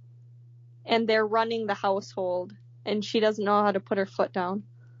shit. And they're running the household. And she doesn't know how to put her foot down.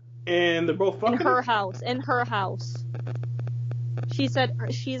 And they're both fucking? In her house. She said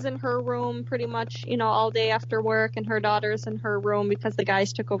she's in her room pretty much, all day after work, and her daughter's in her room because the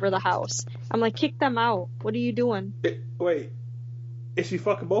guys took over the house. I'm like, kick them out. What are you doing? Wait, is she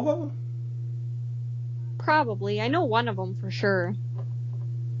fucking both of them? Probably. I know one of them for sure.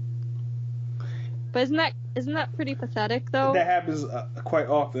 But isn't that pretty pathetic though? That happens quite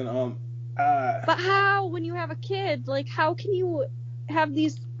often. But how, when you have a kid, like how can you have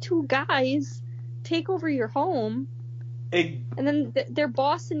these 2 guys take over your home? And then they're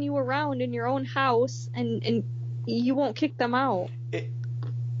bossing you around in your own house, and you won't kick them out.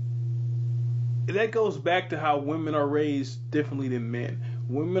 That goes back to how women are raised differently than men.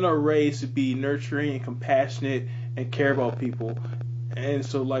 Women are raised to be nurturing and compassionate and care about people. And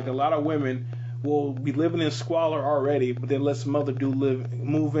so, like, a lot of women will be living in squalor already, but then let some other dude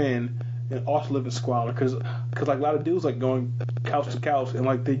move in and also live in squalor. Because like, a lot of dudes like going couch to couch, and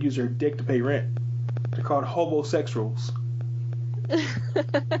like they use their dick to pay rent. They're called hobosexuals.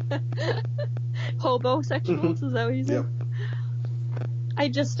 Hobosexuals? Is that what you said? Yep. I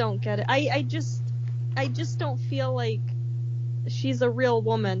just don't get it. I just don't feel like she's a real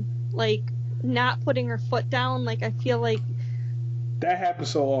woman. Like, not putting her foot down. Like, I feel like that happens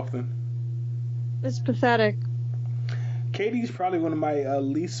so often. It's pathetic. Katie's probably one of my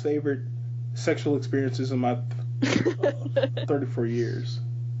least favorite sexual experiences in my 34 years.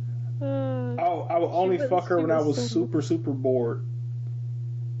 I would only fuck her when I was super, super bored.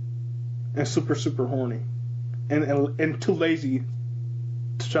 And super, super horny. And too lazy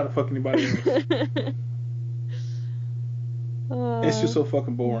to try to fuck anybody else. It's just so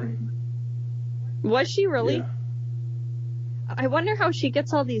fucking boring. Was she really? Yeah. I wonder how she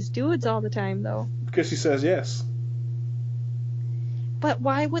gets all these dudes all the time, though. Because she says yes. But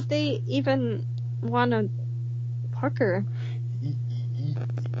why would they even want to fuck her?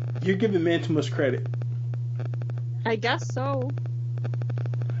 You're giving men too much credit. I guess so.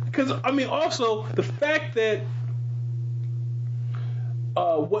 Because, I mean, also, the fact that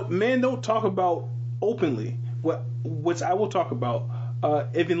what men don't talk about openly, which I will talk about,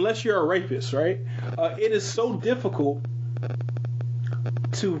 unless you're a rapist, right? It is so difficult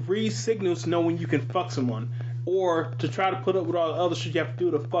to read signals to know when you can fuck someone, or to try to put up with all the other shit you have to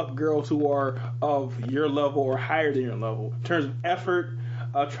do to fuck girls who are of your level or higher than your level. In terms of effort,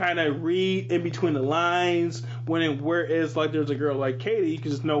 trying to read in between the lines, whereas like there's a girl like Katie, you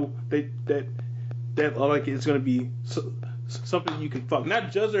can just know that like it's gonna be something you can fuck.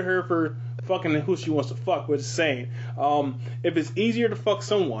 Not judging her for fucking who she wants to fuck, but just saying, if it's easier to fuck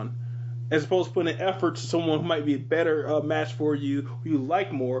someone as opposed to putting an effort to someone who might be a better match for you, who you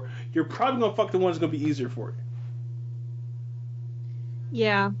like more, you're probably gonna fuck the one that's gonna be easier for you.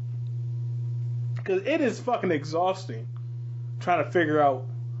 Yeah. Because it is fucking exhausting trying to figure out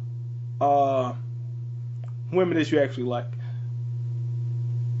women that you actually like.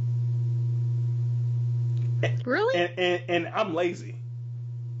 Really? And I'm lazy.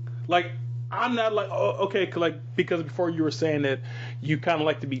 Like, I'm not like, oh, okay, like, because before you were saying that you kind of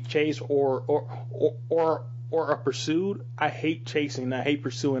like to be chased or pursued. I hate chasing, I hate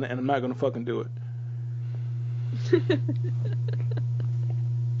pursuing, and I'm not gonna fucking do it.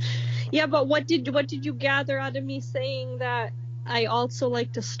 Yeah, but what did you gather out of me saying that I also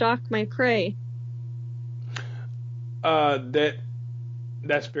like to stalk my prey?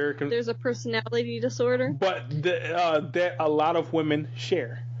 That's very. There's a personality disorder. But that a lot of women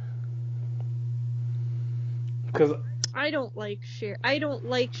share. Because I don't like sharing.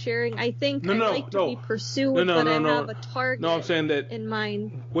 I think I like to be pursued, but I have a target. No, I'm saying that in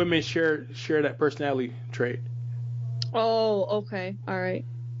mind. Women share that personality trait. Oh, okay, all right.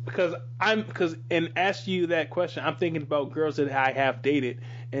 Because in asking you that question, I'm thinking about girls that I have dated,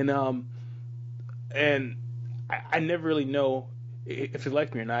 and and I never really know if they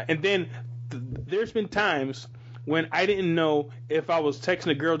like me or not. And then there's been times when I didn't know if I was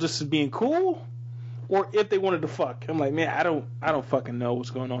texting a girl just as being cool or if they wanted to fuck. I'm like, man, I don't fucking know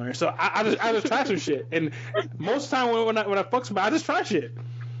what's going on here. So I just try some shit. And most of the time when I fuck somebody, I just try shit.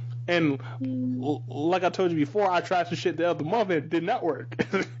 And like I told you before, I tried some shit the other month and it did not work.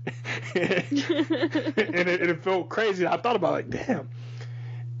 And it felt crazy. I thought about like, damn,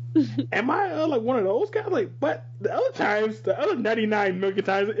 am I like one of those guys? Like, but the other 99 million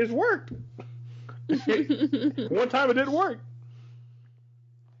times, it's worked. One time it didn't work.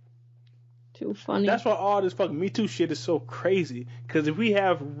 Too funny. That's why all this fucking Me Too shit is so crazy. Because if we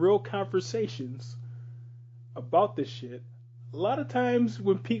have real conversations about this shit, a lot of times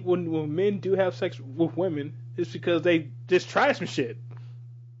when men do have sex with women, it's because they just try some shit.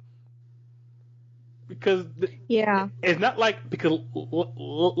 Because it's not like, because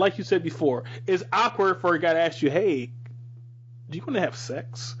like you said before, it's awkward for a guy to ask you, hey, do you want to have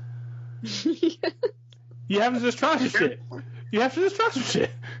sex? You have to just try some shit.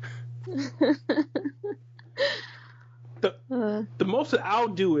 The most that I'll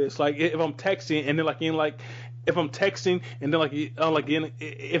do is like if I'm texting and then if I'm texting and then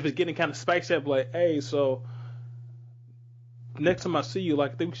if it's getting kind of spicy up, like, hey, so next time I see you,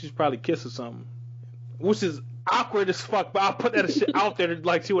 like, I think we should probably kiss or something, which is awkward as fuck, but I'll put that shit out there to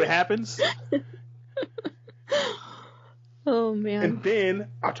like see what happens. Oh man! And then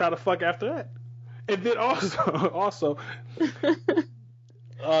I'll try to fuck after that. And then also,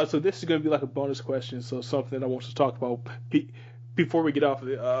 so this is gonna be like a bonus question, so something that I want to talk about before we get off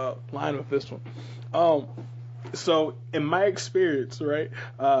the line with this one. So in my experience, right,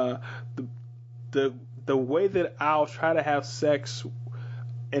 the way that I'll try to have sex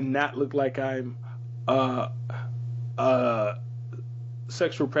and not look like I'm a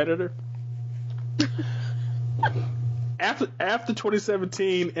sexual predator. After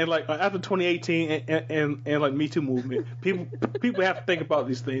 2017 and like after 2018 and like Me Too movement, people have to think about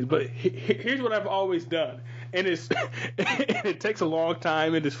these things. But here's what I've always done, and it takes a long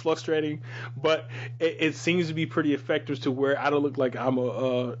time and it's frustrating, but it seems to be pretty effective to where I don't look like I'm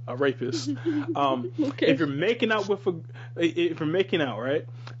a rapist. Okay. If you're making out right,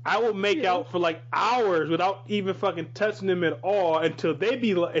 I will make out for like hours without even fucking touching them at all until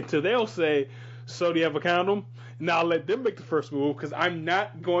they'll say, so do you have a condom? Now I'll let them make the first move because I'm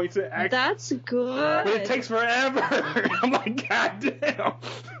not going to act. That's good. But it takes forever. I'm like, God damn.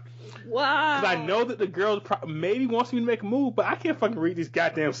 Wow. Because I know that the girl maybe wants me to make a move, but I can't fucking read these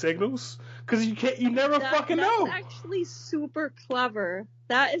goddamn signals because you never fucking know. That's actually super clever.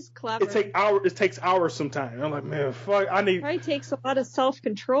 That is clever. It takes hours sometimes. I'm like, man, fuck. Probably takes a lot of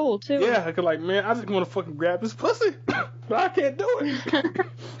self-control too. Yeah, I could like, man, I just want to fucking grab this pussy, but I can't do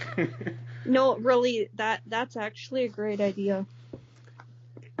it. No, really, that's actually a great idea.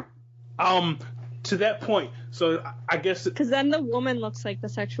 To that point, so I guess because then the woman looks like the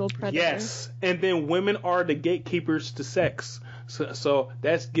sexual predator. Yes, and then women are the gatekeepers to sex. So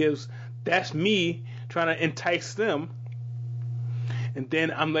that's me trying to entice them, and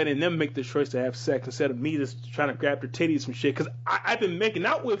then I'm letting them make the choice to have sex instead of me just trying to grab their titties and shit. Because I've been making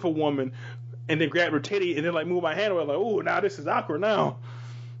out with a woman and then grab her titty and then like move my hand away like, oh, now this is awkward now.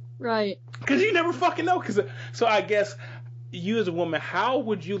 Right. Because you never fucking know. So I guess you as a woman, how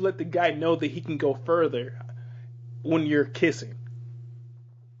would you let the guy know that he can go further when you're kissing?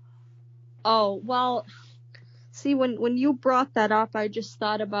 Oh, well, see, when you brought that up, I just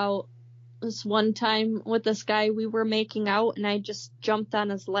thought about this one time with this guy. We were making out, and I just jumped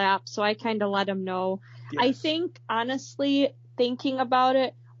on his lap, so I kind of let him know. Yes. I think, honestly, thinking about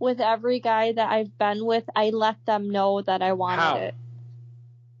it, with every guy that I've been with, I let them know that I wanted it.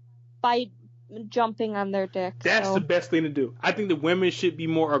 By jumping on their dick. That's the best thing to do. I think that women should be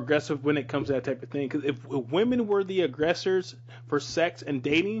more aggressive when it comes to that type of thing. Because if women were the aggressors for sex and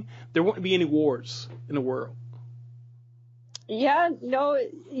dating, there wouldn't be any wars in the world. Yeah, no,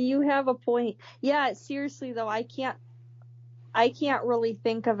 you have a point. Yeah, seriously though, I can't really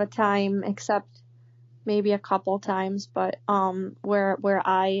think of a time except maybe a couple times, but where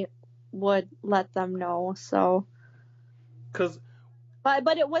I would let them know. So.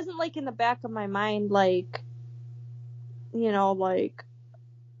 But it wasn't like in the back of my mind, like, you know, like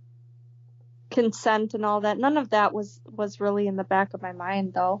consent and all that. None of that was really in the back of my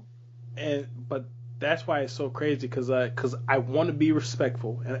mind, though. But that's why it's so crazy, because I want to be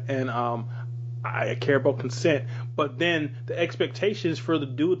respectful and I care about consent. But then the expectations for the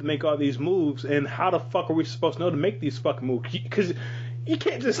dude to make all these moves, and how the fuck are we supposed to know to make these fucking moves? Because you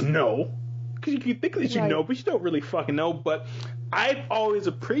can't just know. because you think that you know, but you don't really fucking know. But I've always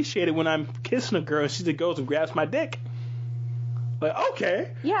appreciated when I'm kissing a girl and she just goes and grabs my dick. Like,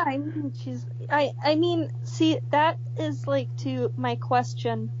 okay. Yeah, I mean, I mean, see, that is like to my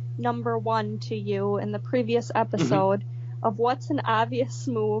question number 1 to you in the previous episode of what's an obvious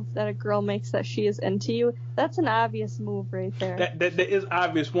move that a girl makes that she is into you. That's an obvious move right there. That is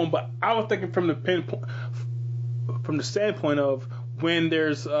obvious one, but I was thinking from the standpoint of when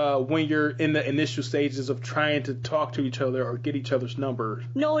there's when you're in the initial stages of trying to talk to each other or get each other's numbers.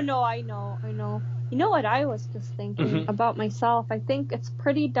 No, I know. You know what I was just thinking about myself? I think it's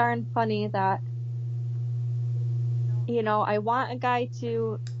pretty darn funny that, you know, I want a guy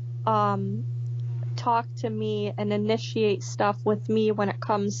to talk to me and initiate stuff with me when it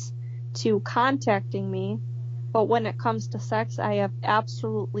comes to contacting me, but when it comes to sex, I have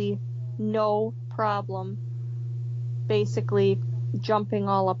absolutely no problem basically jumping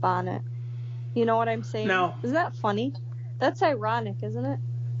all up on it. You know what I'm saying? Now, isn't that funny? That's ironic, isn't it?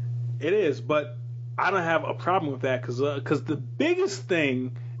 It is, but I don't have a problem with that because the biggest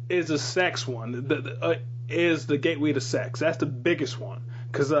thing is the sex one. Is the gateway to sex. That's the biggest one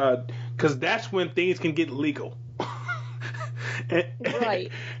because that's when things can get legal.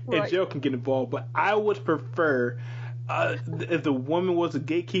 Right. And Joe can get involved. But I would prefer if the woman was a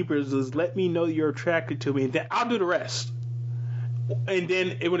gatekeeper, is let me know you're attracted to me, and then I'll do the rest. And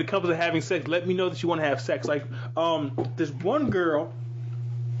then when it comes to having sex, let me know that you want to have sex. Like there's one girl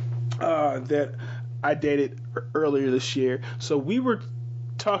that I dated earlier this year. So we were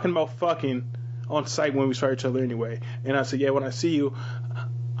talking about fucking on site when we saw each other anyway. And I said, yeah, when I see you,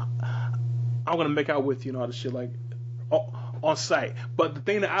 I'm going to make out with you and all this shit like on site. But the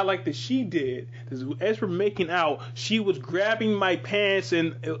thing that I like that she did is as we're making out, she was grabbing my pants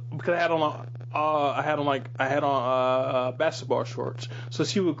and because I had on basketball shorts. So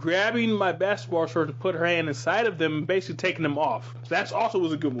she was grabbing my basketball shorts and put her hand inside of them and basically taking them off. So that also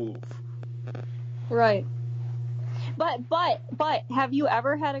was a good move. Right. But have you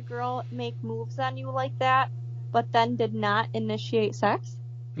ever had a girl make moves on you like that, but then did not initiate sex?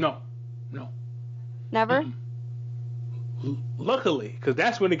 No. Never? Luckily, because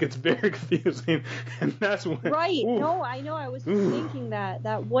that's when it gets very confusing, and that's when. Right. Ooh. No, I know. I was just thinking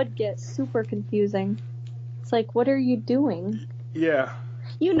that would get super confusing. It's like, what are you doing? Yeah.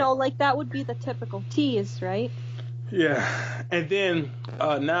 You know, like that would be the typical tease, right? Yeah, and then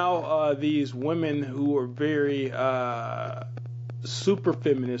now these women who are very super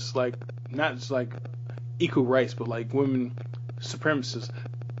feminists, like not just like equal rights, but like women supremacists,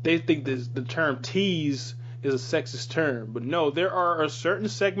 they think the term tease is a sexist term. But no, there are a certain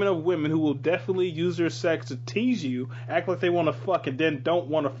segment of women who will definitely use their sex to tease you, act like they want to fuck, and then don't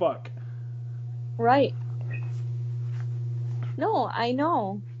want to fuck. Right. No, I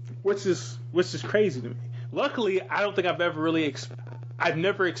know. Which is crazy to me. Luckily, I don't think I've ever really I've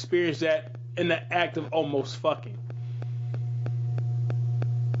never experienced that in the act of almost fucking.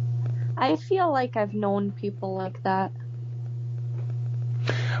 I feel like I've known people like that.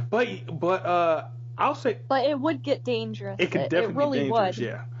 But I'll say. But it would get dangerous. It could definitely really be dangerous, would.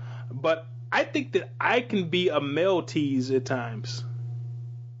 yeah. But I think that I can be a male tease at times.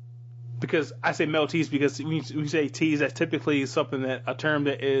 Because I say male tease because when you say tease, that's typically a term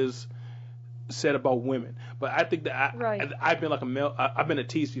that is said about women. But I think that I've been like a male. I've been a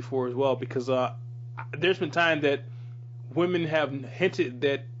tease before as well because there's been time that women have hinted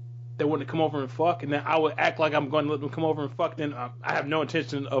that they want to come over and fuck, and then I would act like I'm going to let them come over and fuck. Then I have no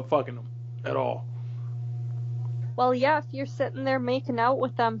intention of fucking them at all. Well, yeah, if you're sitting there making out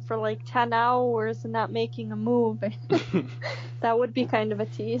with them for like 10 hours and not making a move, that would be kind of a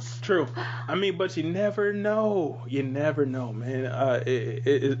tease. True. I mean, but you never know. You never know, man.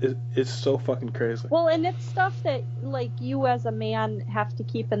 It's so fucking crazy. Well, and it's stuff that, like, you as a man have to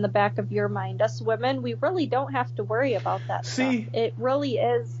keep in the back of your mind. Us women, we really don't have to worry about that stuff. It really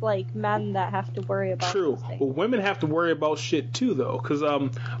is, like, men that have to worry about True. these things. Well, women have to worry about shit, too, though. Because,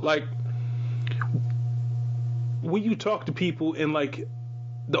 like, when you talk to people and, like,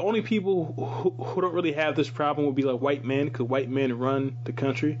 the only people who don't really have this problem would be like white men, because white men run the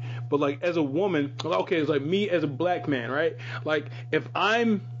country. But like as a woman, okay, it's like me as a black man, right? Like if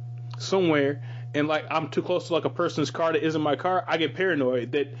I'm somewhere and like I'm too close to like a person's car that isn't my car, I get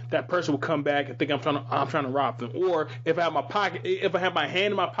paranoid that that person will come back and think I'm trying to rob them. Or if I have my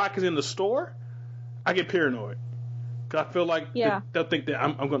hand in my pocket in the store, I get paranoid. Cause I feel like they'll think that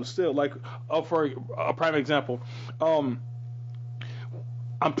I'm going to steal. Like for a prime example,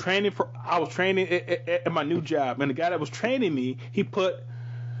 I was training at my new job, and the guy that was training me,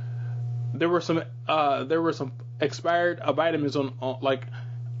 there were some expired vitamins on like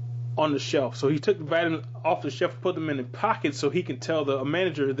on the shelf. So he took the vitamins off the shelf, put them in his pocket so he can tell the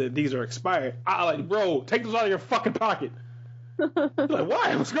manager that these are expired. I like, bro, take those out of your fucking pocket. He's like,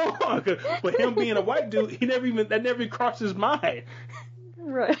 why? What's going on? But him being a white dude, that never even crossed his mind.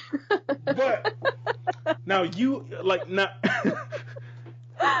 Right. But now you like now.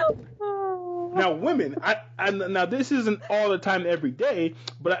 Now women, now this isn't all the time every day,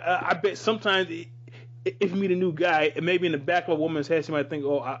 but I bet sometimes if you meet a new guy, and maybe in the back of a woman's head, she might think,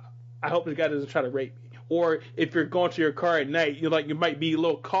 oh, I hope this guy doesn't try to rape me. Or if you're going to your car at night, you might be a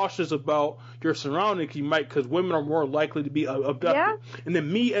little cautious about your surroundings. You might, because women are more likely to be abducted. Yeah, and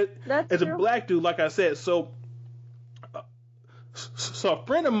then me as a black dude, like I said, so a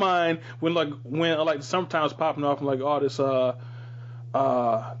friend of mine, when sometimes popping off and like all this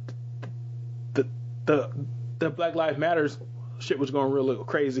the Black Lives Matters shit was going real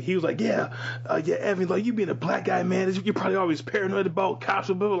crazy. He was like, yeah, Evan, like, you being a black guy, man, you're probably always paranoid about cops.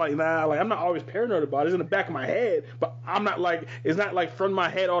 But like, nah, like, I'm not always paranoid about it. It's in the back of my head, but I'm not like, it's not like from my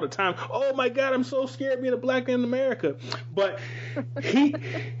head all the time. Oh my God, I'm so scared being a black man in America. But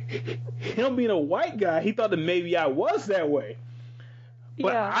him being a white guy, he thought that maybe I was that way.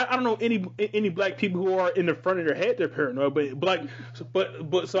 But yeah. I don't know any black people who are in the front of their head they're paranoid. But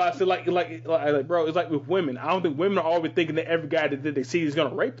so I said like bro, it's like with women. I don't think women are always thinking that every guy that they see is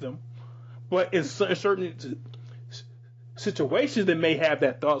gonna rape them. But in certain situations, they may have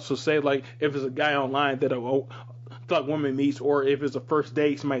that thought. So say like if it's a guy online that a black woman meets, or if it's a first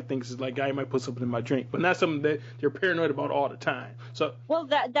date, somebody thinks it's like guy might put something in my drink, but not something that they're paranoid about all the time. So well,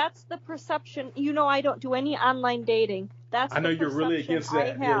 that's the perception. You know, I don't do any online dating. That's I know you're really against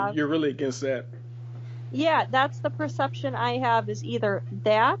that. You're really against that. Yeah, that's the perception I have, is either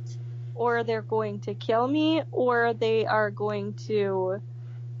that, or they're going to kill me, or they are going to,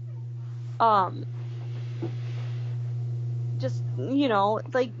 just, you know,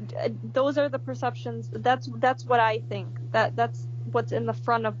 like, those are the perceptions. That's what I think. That's what's in the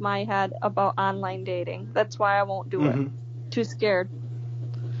front of my head about online dating. That's why I won't do it. Too scared.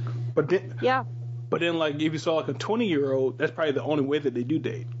 But then, yeah. But then, like, if you saw like a 20-year-old, that's probably the only way that they do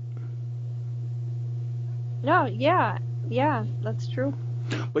date. No, yeah, that's true.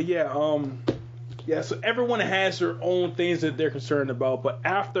 But yeah, so everyone has their own things that they're concerned about. But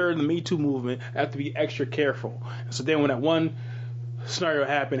after the Me Too movement, I have to be extra careful. And so then when that one scenario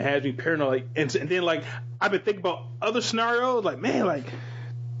happened, it has me paranoid. And then, like, I've been thinking about other scenarios. Like, man, like,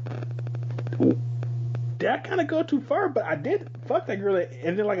 did I kind of go too far? But I did fuck that girl,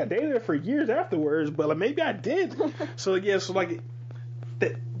 and then like I dated her for years afterwards. But like maybe I did. So yeah, so like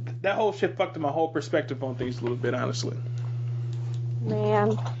that whole shit fucked my whole perspective on things a little bit, honestly.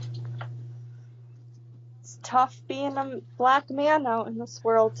 Man, it's tough being a black man out in this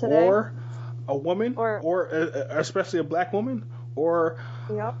world today. Or a woman, or especially a black woman, or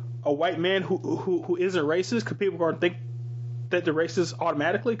a white man who isn't racist, because people are going to think that they're racist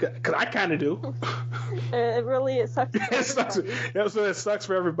automatically, because I kind of do. It sucks. It sucks. Yeah, so it sucks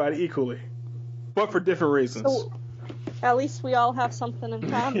for everybody equally, but for different reasons. So, at least we all have something in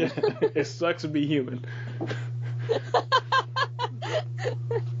common. Yeah, it sucks to be human.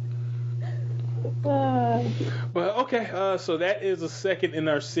 But okay, so that is the second in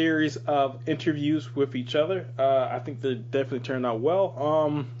our series of interviews with each other. I think they definitely turned out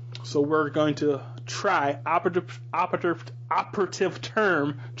well. So we're going to try operative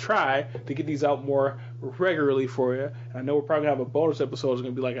term try to get these out more regularly for you. And I know we're probably gonna have a bonus episode. It's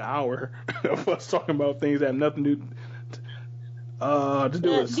gonna be like an hour of us talking about things that have nothing to do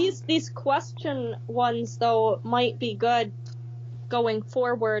with these question ones, though, might be good going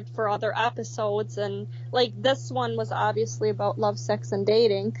forward for other episodes. And like this one was obviously about love, sex, and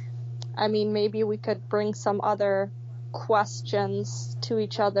dating. I mean, maybe we could bring some other questions to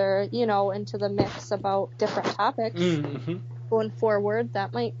each other, you know, into the mix about different topics going forward.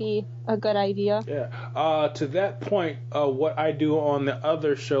 That might be a good idea. Yeah. To that point, what I do on the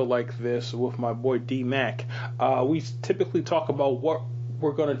other show like this with my boy D-Mac, we typically talk about what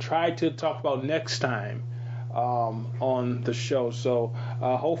we're going to try to talk about next time on the show. So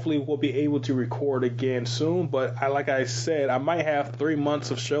hopefully we'll be able to record again soon. But like I said, I might have 3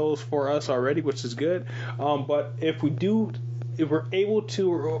 months of shows for us already, which is good. But if we're able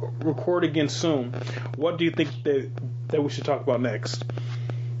to record again soon, what do you think that we should talk about next?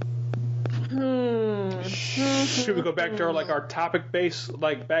 Should we go back to our topic base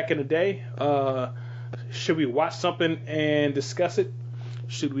like back in the day? Should we watch something and discuss it?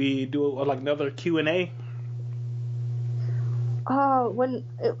 Should we do like another Q&A?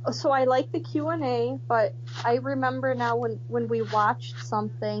 So I like the Q&A, but I remember now when we watched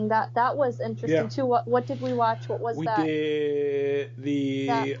something that was interesting too. What did we watch? What was that? We did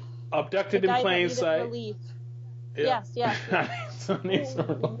the Abducted in plain sight. Relief. Yeah. Yes.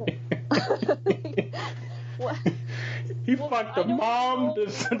 What? He fucked the mom,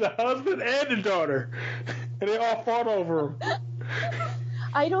 the husband, and the daughter, and they all fought over him.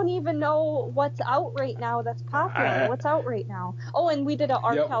 I don't even know what's out right now that's popular. What's out right now? Oh, and we did an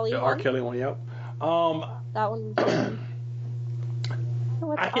R. Kelly one. R. Kelly one, yep. That one was good.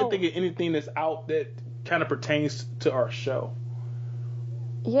 I can't think of anything that's out that kind of pertains to our show.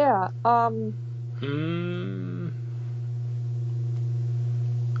 Yeah. I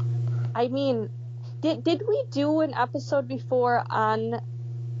mean, did we do an episode before on,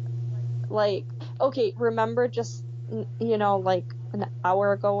 like, okay, remember just, like an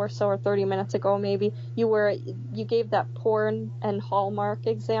hour ago or so, or 30 minutes ago maybe, you gave that porn and Hallmark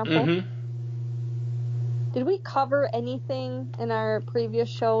example. Mm-hmm. Did we cover anything in our previous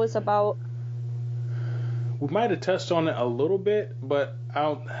shows about? We might have touched on it a little bit, but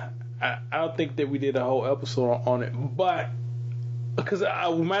I don't think that we did a whole episode on it. But because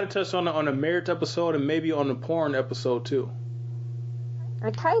we might have touched on it on the marriage episode and maybe on the porn episode too.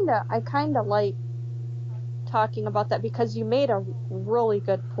 I kind of like talking about that because you made a really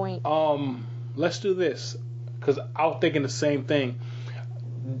good point. Let's do this because I was thinking the same thing.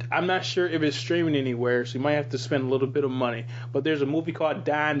 I'm not sure if it's streaming anywhere, so you might have to spend a little bit of money. But there's a movie called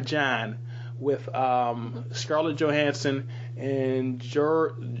Don John with Scarlett Johansson and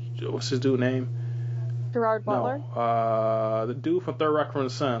what's his dude name? Gerard Butler? No, the dude from Third Rock from the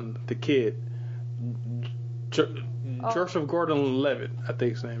Sun, the kid. Joseph Gordon-Levitt, I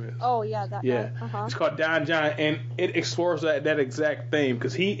think his name is. Oh, yeah. That yeah. Uh-huh. It's called Don John, and it explores that exact theme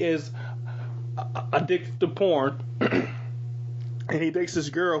because he is addicted to porn. And he dates this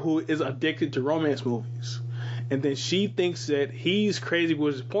girl who is addicted to romance movies. And then she thinks that he's crazy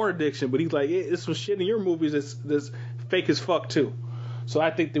with his porn addiction, but he's like, there's some shit in your movies that's fake as fuck too. So I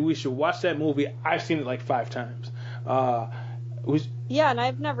think that we should watch that movie. I've seen it like 5 times. Yeah, and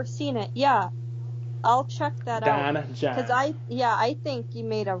I've never seen it. Yeah, I'll check that out. Don John. Because I think you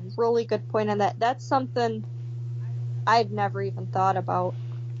made a really good point on that. That's something I've never even thought about.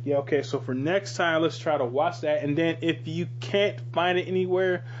 Yeah, okay, so for next time, let's try to watch that. And then if you can't find it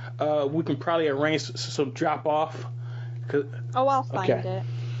anywhere, we can probably arrange some drop-off. I'll find it.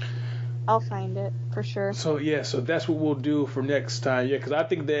 I'll find it, for sure. So, yeah, so that's what we'll do for next time. Yeah, because I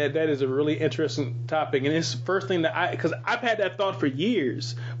think that is a really interesting topic. And it's the first thing that because I've had that thought for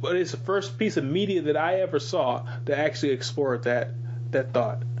years, but it's the first piece of media that I ever saw that actually explored that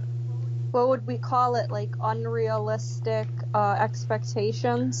thought. What would we call it? Like unrealistic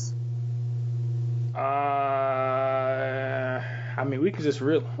expectations? I mean, we could just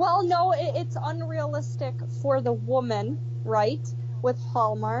Well, no, it's unrealistic for the woman, right? With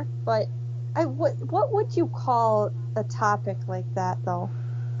Hallmark, but what would you call a topic like that, though?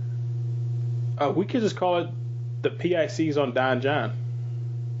 We could just call it the PICs on Don John.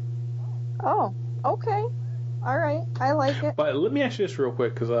 Oh, okay. All right. I like it. But let me ask you this real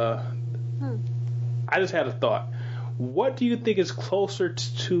quick, because I just had a thought. What do you think is closer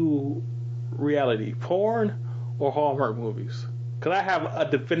to reality, porn or Hallmark movies? Because I have a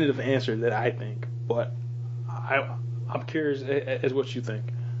definitive answer that I think, but I'm curious as what you think.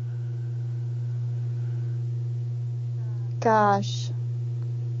 Gosh.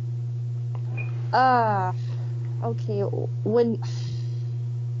 Okay.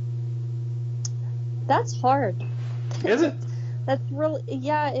 That's hard. Is it? That's really,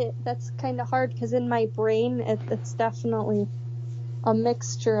 yeah, that's kind of hard because in my brain it's definitely a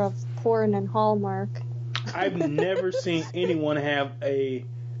mixture of porn and Hallmark. I've never seen anyone have a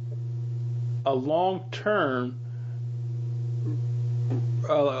long-term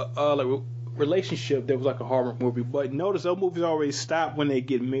relationship that was like a Hallmark movie. But notice those movies always stop when they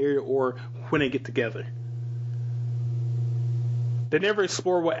get married or when they get together. They never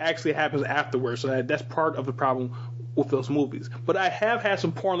explore what actually happens afterwards, so that's part of the problem with those movies. But I have had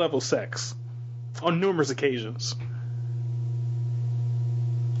some porn level sex on numerous occasions.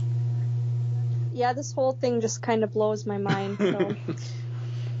 Yeah, this whole thing just kind of blows my mind. So,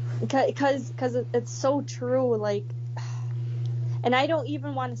 because it's so true. Like, and I don't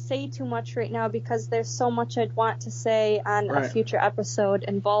even want to say too much right now because there's so much I'd want to say on a future episode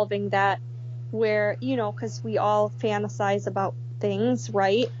involving that, where because we all fantasize about things,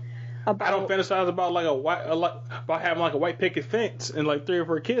 right? I don't fantasize about about having like a white picket fence and like 3 or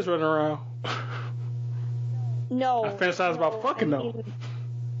 4 kids running around. No. I fantasize about fucking though.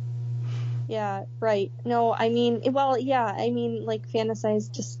 Yeah, right. No, I mean, well, yeah, I mean, like, fantasize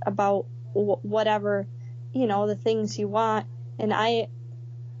just about whatever, the things you want. And I,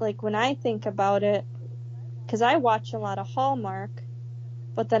 like, when I think about it, because I watch a lot of Hallmark,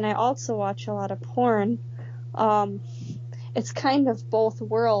 but then I also watch a lot of porn. It's kind of both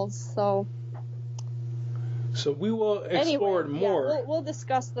worlds, so. So we will explore it more. Yeah, we'll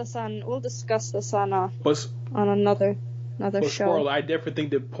discuss this on another show. Spoiler, I definitely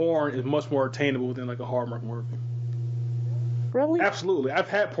think that porn is much more attainable than like a Hallmark movie. Really? Absolutely. I've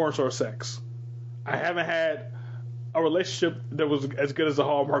had porn star sex. I haven't had a relationship that was as good as a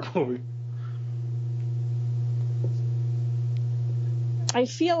Hallmark movie. I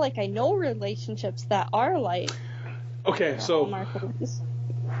feel like I know relationships that are like. Okay, so Hallmark movies.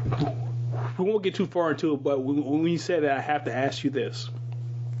 We won't get too far into it, but when you said that, I have to ask you this: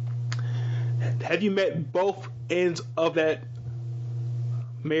 have you met both ends of that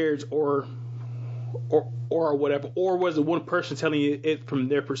marriage, or whatever, or was it one person telling you it from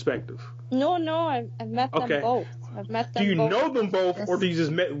their perspective? No, I've met them both. I've met them. Do you both. know them both, or do you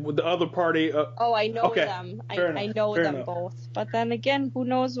just met with the other party? I know them. I know them enough. both. But then again, who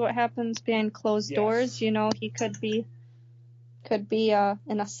knows what happens behind closed doors? You know, he could be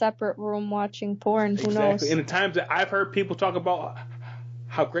in a separate room watching porn. Who knows? In the times that I've heard people talk about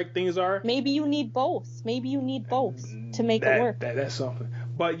how great things are, maybe you need both. Maybe you need both to make it work. That's something.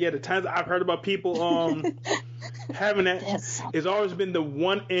 But yeah, the times I've heard about people having that, it's always been the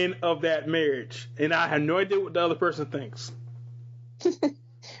one end of that marriage, and I have no idea what the other person thinks.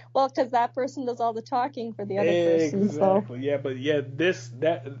 Well, because that person does all the talking for the other person. Exactly. So.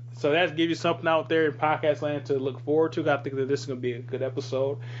 So that gives you something out there in podcast land to look forward to. I think that this is going to be a good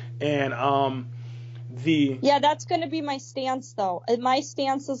episode, and that's going to be my stance, though. My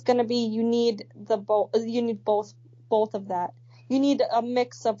stance is going to be you need both of that. You need a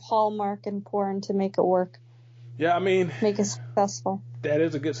mix of Hallmark and porn to make it work. Yeah, I mean, make it successful. That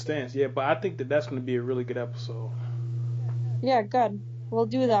is a good stance. Yeah, but I think that's going to be a really good episode. Yeah, good. We'll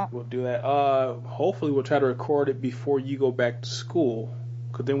do that. Hopefully we'll try to record it before you go back to school,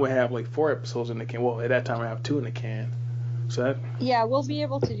 because then we'll have like 4 episodes in the can. Well, at that time I have 2 in the can. So yeah, we'll be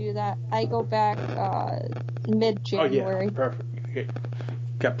able to do that. I go back mid-January. Oh yeah, perfect. Okay.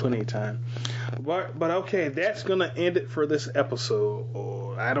 Got plenty of time. But okay, that's gonna end it for this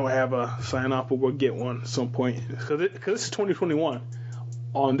episode. I don't have a sign off, but we'll get one at some point, because this is 2021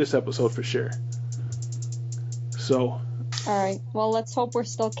 on this episode for sure. So. All right. Well, let's hope we're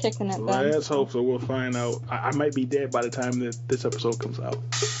still kicking it then. Let's hope so. We'll find out. I might be dead by the time that this episode comes out,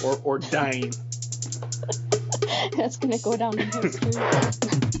 or dying. That's gonna go down in history.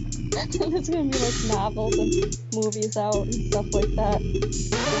 There's gonna be like novels and movies out and stuff like that.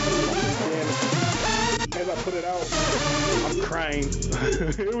 As I put it out, I'm crying.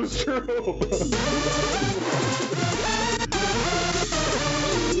 It was true.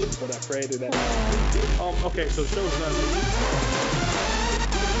 But I prayed to that. Okay, so the show's done.